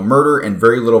sees no murder and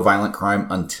very little violent crime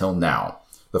until now.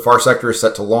 The Far Sector is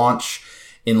set to launch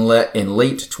in late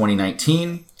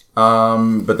 2019,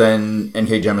 but then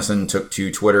N.K. Jemisin took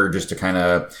to Twitter just to kind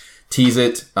of tease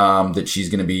it, that she's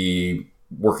going to be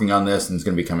working on this and it's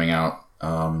going to be coming out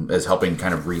as helping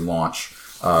kind of relaunch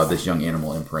this Young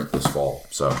Animal imprint this fall.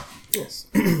 So, yes.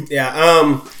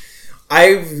 Yeah,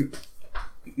 I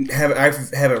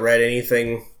haven't read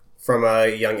anything from a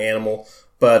Young Animal,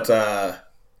 but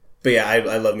yeah,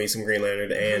 I love me some Green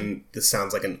Lantern, and this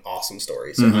sounds like an awesome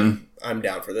story, so I'm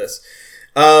down for this.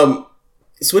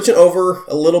 Switching over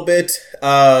a little bit,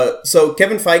 so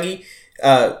Kevin Feige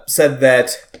said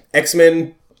that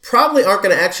X-Men probably aren't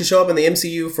going to actually show up in the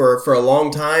MCU for a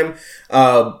long time.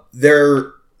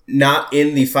 They're not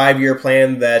in the 5-year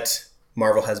plan that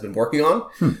Marvel has been working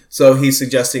on. So he's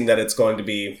suggesting that it's going to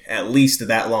be at least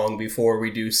that long before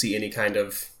we do see any kind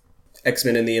of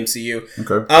X-Men in the MCU.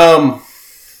 Okay.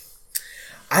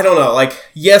 I don't know. Like,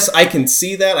 yes, I can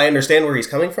see that. I understand where he's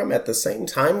coming from. At the same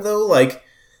time, though, like,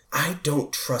 I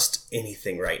don't trust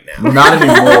anything right now. Not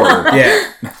anymore.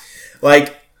 Yeah.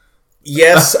 Like,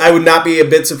 yes, I would not be a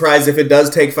bit surprised if it does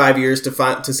take 5 years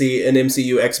to see an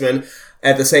MCU X-Men.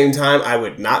 At the same time, I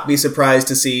would not be surprised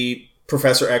to see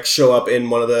Professor X show up in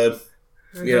one of the,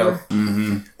 you know...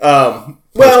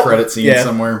 Well, credit scene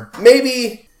somewhere.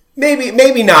 Maybe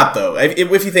not, though,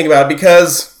 if you think about it,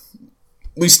 because...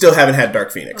 we still haven't had Dark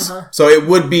Phoenix. So it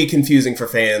would be confusing for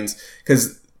fans,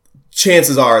 because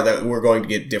chances are that we're going to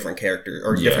get different characters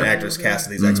or different actors cast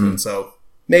of these X-Men. So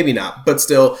maybe not. But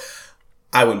still,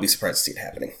 I wouldn't be surprised to see it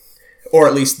happening. Or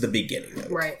at least the beginning of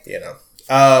it. Right. You know.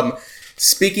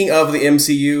 Speaking of the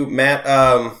MCU, Matt,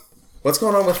 what's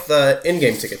going on with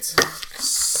Endgame tickets?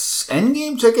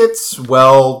 Endgame tickets,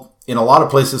 well, in a lot of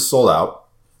places sold out.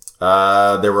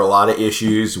 There were a lot of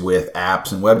issues with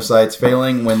apps and websites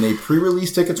failing when the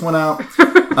pre-release tickets went out.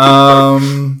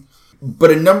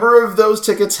 But a number of those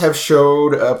tickets have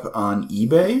showed up on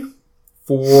eBay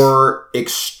for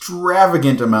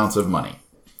extravagant amounts of money.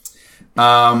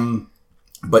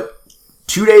 But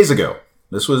 2 days ago,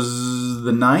 this was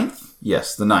the 9th?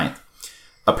 Yes, the 9th.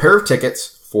 A pair of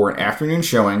tickets for an afternoon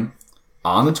showing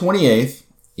on the 28th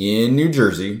in New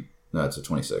Jersey. No, it's the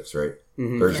 26th, right?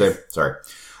 Thursday? Yes. Sorry.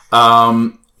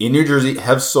 In New Jersey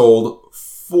have sold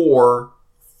for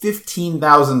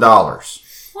 $15,000.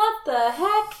 What the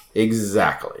heck?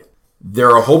 Exactly.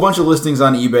 There are a whole bunch of listings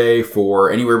on eBay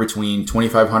for anywhere between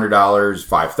 $2,500,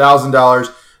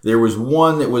 $5,000. There was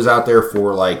one that was out there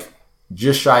for like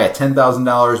just shy of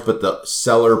 $10,000, but the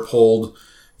seller pulled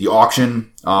the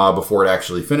auction before it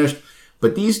actually finished.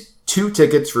 But these two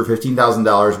tickets for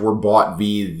 $15,000 were bought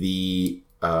via the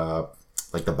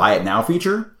the Buy It Now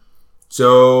feature.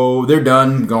 So they're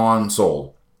done, gone,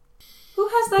 sold. Who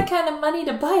has that kind of money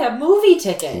to buy a movie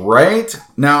ticket? Right?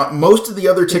 Now, most of the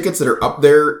other tickets that are up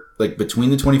there, like between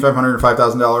the $2,500 and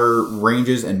 $5,000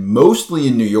 ranges, and mostly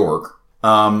in New York,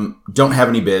 don't have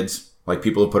any bids. Like,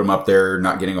 people have put them up there,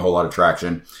 not getting a whole lot of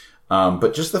traction.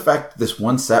 But just the fact that this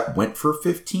one set went for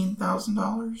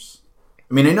 $15,000?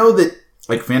 I mean, I know that,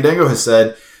 like, Fandango has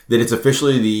said that it's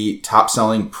officially the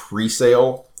top-selling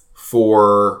pre-sale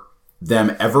for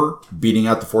them ever, beating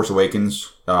out The Force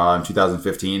Awakens in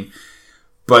 2015.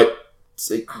 But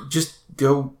just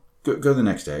go the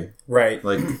next day. Right.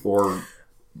 Like, but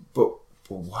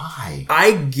why?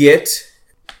 I get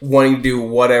wanting to do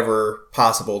whatever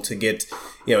possible to get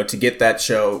that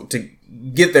show, to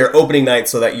get their opening night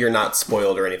so that you're not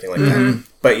spoiled or anything like that.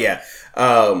 But yeah.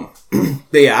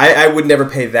 I would never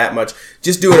pay that much.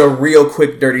 Just doing a real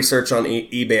quick dirty search on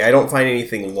eBay, I don't find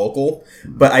anything local,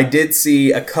 but I did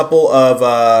see a couple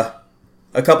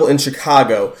in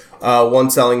Chicago, one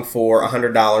selling for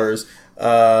 $100.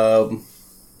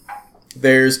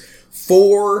 There's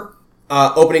 4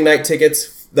 opening night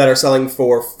tickets that are selling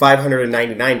for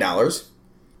 $599.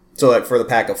 So like for the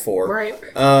pack of 4. Right.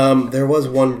 There was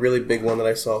one really big one that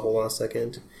I saw. Hold on a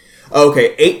second.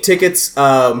 Okay, 8 tickets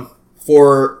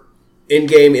for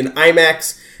Endgame in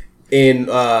IMAX in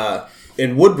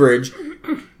Woodbridge.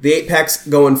 The 8-pack's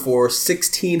going for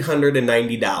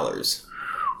 $1,690.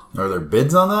 Are there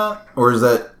bids on that? Or is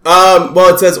that...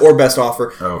 well, it says or best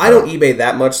offer. Okay. I don't eBay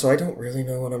that much, so I don't really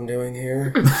know what I'm doing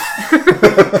here.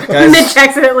 Mitch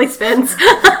accidentally spins.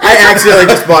 I accidentally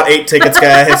just bought 8 tickets,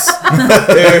 guys.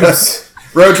 Oops.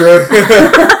 Road trip.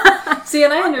 See,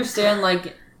 and I understand,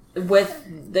 like,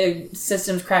 with the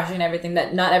systems crashing and everything,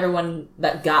 that not everyone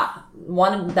that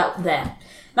wanted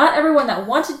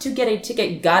to get a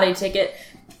ticket got a ticket.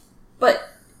 But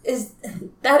is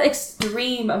that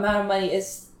extreme amount of money,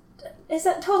 is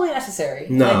that totally necessary?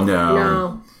 No.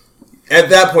 No. At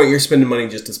that point, you're spending money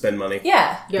just to spend money.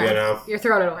 Yeah. You know? You're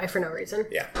throwing it away for no reason.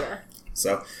 Yeah.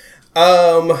 So,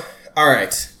 all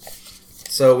right.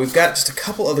 So we've got just a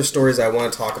couple other stories I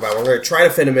want to talk about. We're going to try to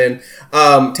fit them in.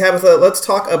 Tabitha, let's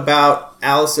talk about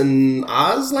Alice in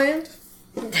Ozland.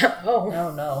 Oh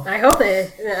no! I hope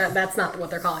that's not what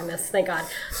they're calling this. Thank God.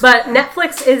 But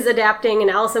Netflix is adapting an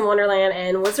Alice in Wonderland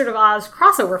and Wizard of Oz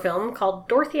crossover film called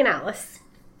Dorothy and Alice.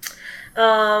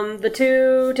 The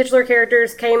 2 titular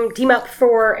characters team up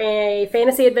for a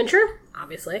fantasy adventure.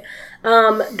 Obviously,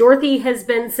 Dorothy has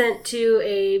been sent to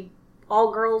a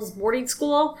all-girls boarding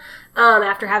school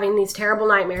after having these terrible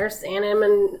nightmares. Anna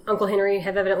and Uncle Henry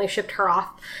have evidently shipped her off,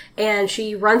 and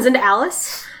she runs into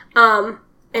Alice.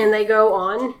 And they go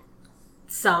on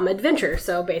some adventure.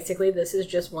 So basically, this is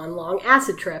just one long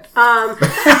acid trip.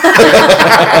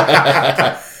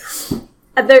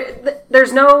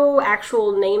 There's no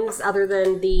actual names other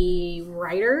than the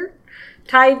writer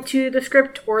tied to the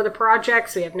script or the project.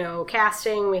 So we have no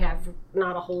casting. We have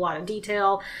not a whole lot of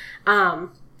detail.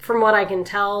 From what I can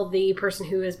tell, the person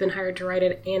who has been hired to write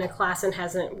it, Anna Klassen,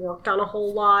 hasn't worked on a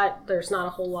whole lot. There's not a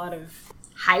whole lot of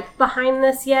hype behind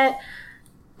this yet.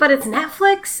 But it's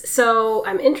Netflix, so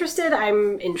I'm interested,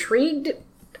 I'm intrigued,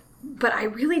 but I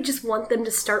really just want them to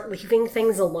start leaving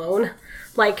things alone.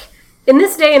 Like, in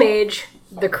this day and age,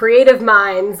 the creative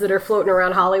minds that are floating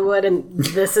around Hollywood, and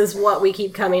this is what we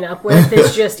keep coming up with,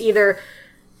 is just either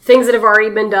things that have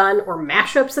already been done, or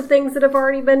mashups of things that have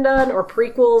already been done, or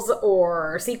prequels,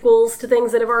 or sequels to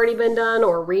things that have already been done,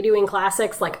 or redoing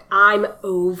classics. Like, I'm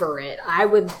over it. I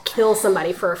would kill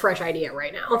somebody for a fresh idea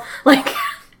right now. Like...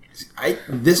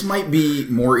 This might be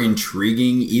more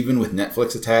intriguing, even with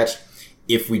Netflix attached,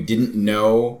 if we didn't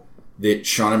know that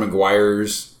Shauna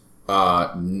McGuire's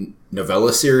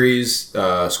novella series,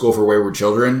 School for Wayward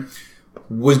Children,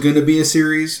 was going to be a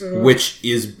series, which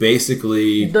is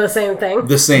basically... the same thing.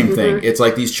 The same thing. It's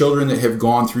like these children that have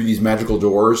gone through these magical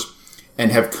doors and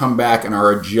have come back and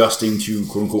are adjusting to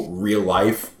quote-unquote real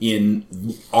life in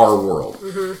our world.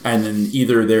 And then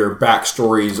either their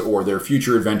backstories or their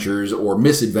future adventures or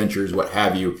misadventures, what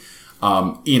have you,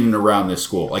 in and around this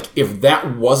school. Like, if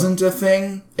that wasn't a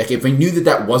thing, like if I knew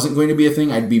that wasn't going to be a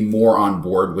thing, I'd be more on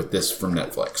board with this from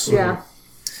Netflix. Yeah.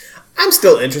 I'm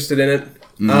still interested in it.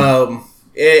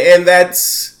 And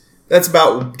that's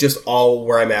about just all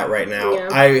where I'm at right now.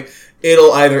 Yeah.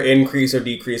 It'll either increase or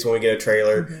decrease when we get a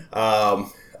trailer. At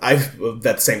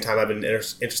the same time, I've been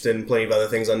interested in plenty of other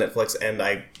things on Netflix, and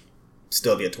I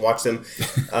still get to watch them.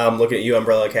 Looking at you,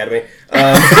 Umbrella Academy.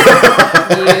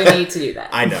 You need to do that.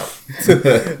 I know.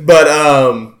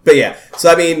 But yeah.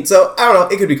 So, I don't know.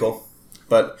 It could be cool.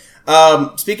 But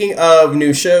speaking of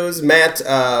new shows, Matt,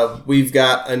 we've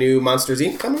got a new Monsters,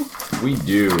 Inc. coming. We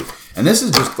do. And this is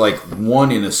just like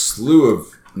one in a slew of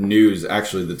news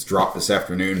actually that's dropped this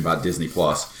afternoon about Disney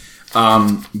Plus.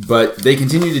 But they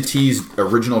continue to tease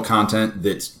original content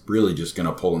that's really just going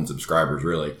to pull in subscribers,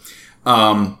 really.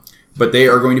 But they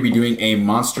are going to be doing a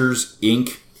Monsters,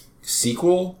 Inc.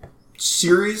 sequel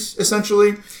series,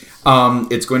 essentially.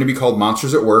 It's going to be called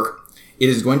Monsters at Work. It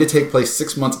is going to take place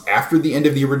 6 months after the end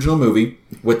of the original movie,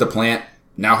 with the plant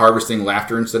now harvesting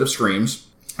laughter instead of screams.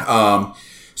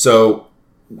 So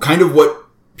kind of what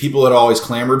people had always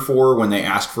clamored for when they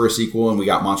asked for a sequel, and we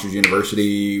got Monsters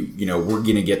University. We're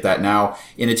going to get that now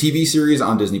in a TV series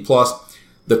on Disney Plus.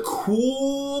 The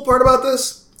cool part about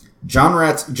this, John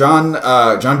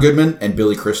Goodman and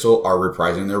Billy Crystal are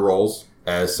reprising their roles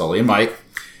as Sully and Mike.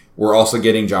 We're also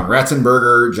getting John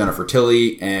Ratzenberger, Jennifer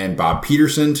Tilly, and Bob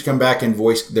Peterson to come back and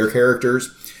voice their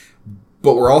characters.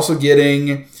 But we're also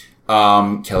getting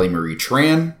Kelly Marie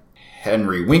Tran,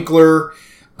 Henry Winkler,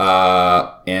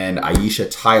 and Aisha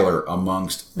Tyler,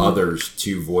 amongst others,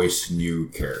 to voice new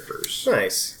characters.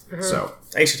 Nice. So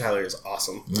Aisha Tyler is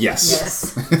awesome.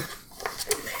 Yes.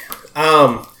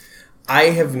 I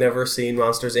have never seen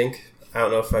Monsters, Inc. I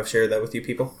don't know if I've shared that with you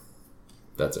people.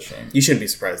 That's a shame. You shouldn't be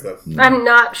surprised, though. No. I'm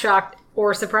not shocked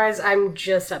or surprised. I'm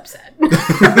just upset.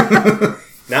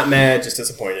 Not mad, just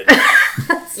disappointed.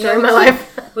 Story of my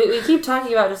life. We keep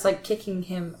talking about just like kicking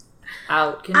him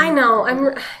out. I know.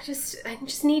 I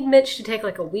just need Mitch to take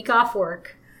like a week off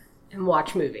work and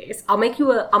watch movies. I'll make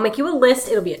you a list.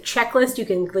 It'll be a checklist. You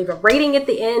can leave a rating at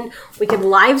the end. We can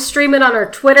live stream it on our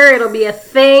Twitter. It'll be a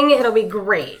thing. It'll be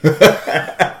great.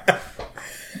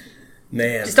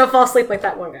 Man, just don't fall asleep like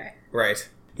that one guy. Right.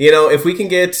 If we can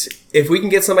get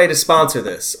somebody to sponsor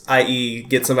this, i.e.,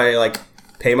 get somebody to, like,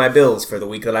 pay my bills for the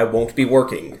week that I won't be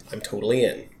working, I'm totally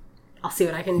in. I'll see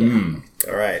what I can do.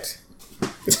 All right.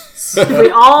 If we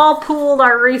all pooled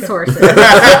our resources,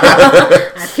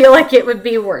 I feel like it would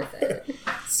be worth it.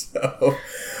 So,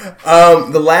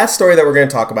 the last story that we're going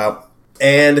to talk about,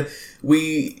 and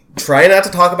we try not to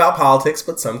talk about politics,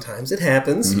 but sometimes it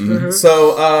happens.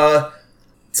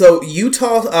 So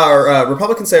Utah,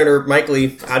 Republican Senator Mike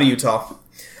Lee out of Utah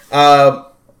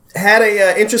had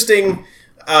a interesting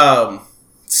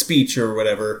speech or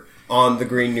whatever on the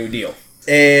Green New Deal.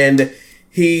 And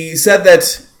he said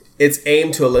that it's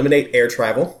aimed to eliminate air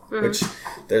travel, which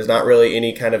there's not really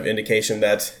any kind of indication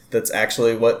that that's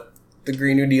actually what the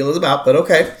Green New Deal is about, but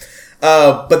okay.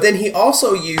 But then he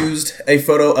also used a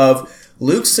photo of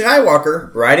Luke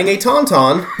Skywalker riding a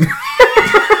Tauntaun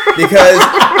because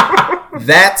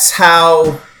that's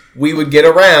how we would get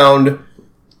around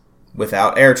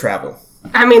without air travel.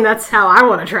 I mean, that's how I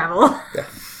want to travel.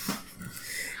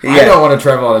 I don't want to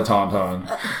travel on a Tauntaun.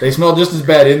 They smell just as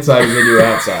bad inside as they do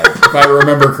outside, if I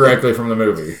remember correctly from the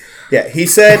movie. Yeah, he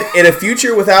said, in a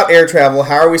future without air travel,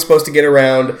 how are we supposed to get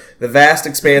around the vast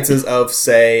expanses of,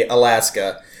 say,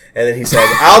 Alaska? And then he says,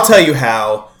 I'll tell you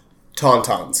how,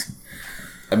 Tauntauns.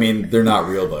 I mean, they're not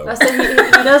real, though. He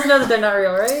does know that they're not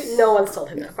real, right? No one's told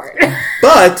him that part.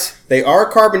 But they are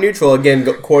carbon neutral, again,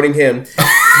 quoting him.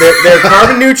 They're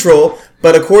carbon neutral,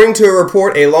 but according to a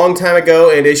report a long time ago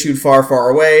and issued far, far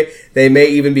away, they may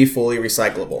even be fully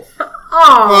recyclable.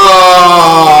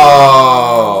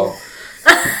 Oh!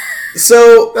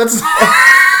 So That's...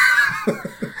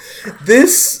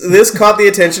 this caught the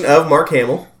attention of Mark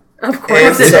Hamill. Of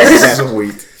course it is. is.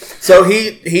 Sweet. So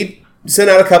he sent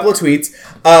out a couple of tweets.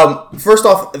 First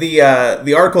off, the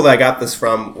article that I got this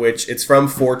from, which it's from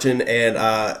Fortune, and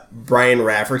Brian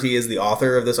Rafferty is the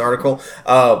author of this article.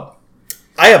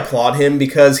 I applaud him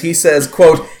because he says,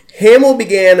 quote, Hamill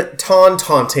began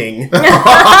taunting the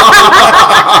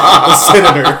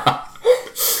senator.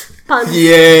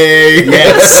 Yay!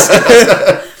 Yes.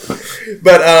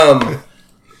 But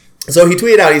so he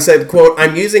tweeted out, he said, quote,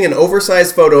 I'm using an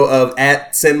oversized photo of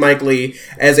 @SendMikeLee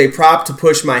as a prop to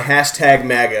push my hashtag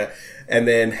MAGA, and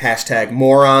then hashtag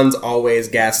morons always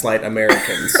gaslight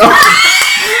Americans.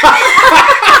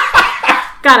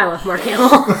 God, I love Mark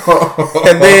Hamill.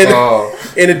 And then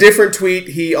in a different tweet,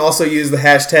 he also used the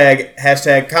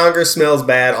hashtag Congress smells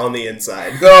bad on the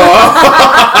inside.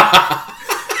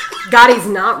 God, he's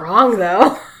not wrong,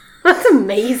 though. That's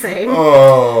amazing.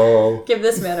 Oh. Give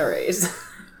this man a raise.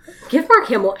 Give Mark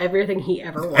Hamill everything he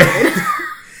ever wanted.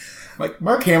 Like,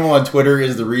 Mark Hamill on Twitter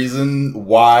is the reason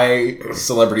why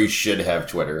celebrities should have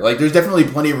Twitter. Like, there's definitely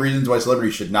plenty of reasons why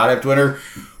celebrities should not have Twitter.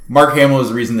 Mark Hamill is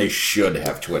the reason they should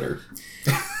have Twitter.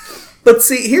 But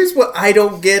see, here's what I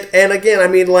don't get, and again, I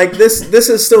mean, like, this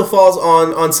is still falls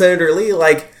on Senator Lee.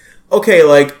 Like, okay,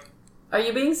 like, Are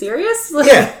you being serious?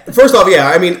 yeah. First off, yeah.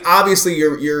 I mean, obviously,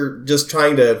 you're just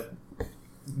trying to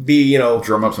be, you know,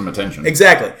 Drum up some attention.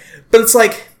 exactly. But it's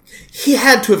like he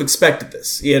had to have expected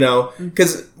this, you know,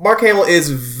 because Mark Hamill is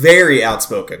very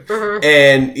outspoken,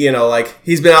 and you know, like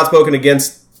he's been outspoken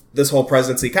against this whole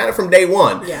presidency kind of from day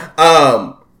one. Yeah.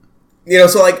 You know,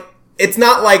 so like it's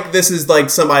not like this is like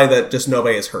somebody that just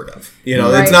nobody has heard of. You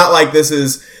know, Right. it's not like this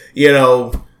is, you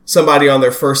know, somebody on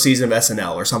their first season of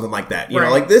SNL or something like that. You know,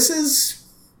 Right. like this is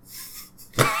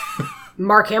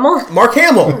Mark Hamill? Mark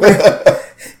Hamill.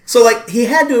 So like he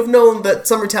had to have known that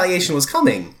some retaliation was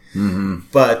coming.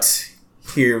 But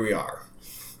here we are.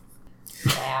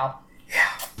 Wow.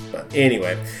 But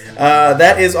anyway,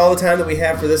 that is all the time that we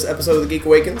have for this episode of The Geek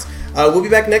Awakens. We'll be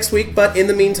back next week, but in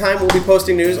the meantime, we'll be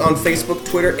posting news on Facebook,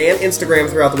 Twitter, and Instagram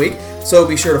throughout the week, so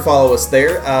be sure to follow us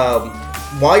there.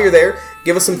 While you're there,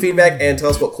 give us some feedback and tell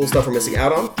us what cool stuff we're missing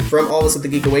out on. From all of us at The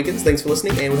Geek Awakens, thanks for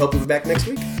listening, and we hope you'll be back next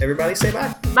week. Everybody say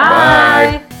bye.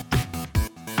 Bye.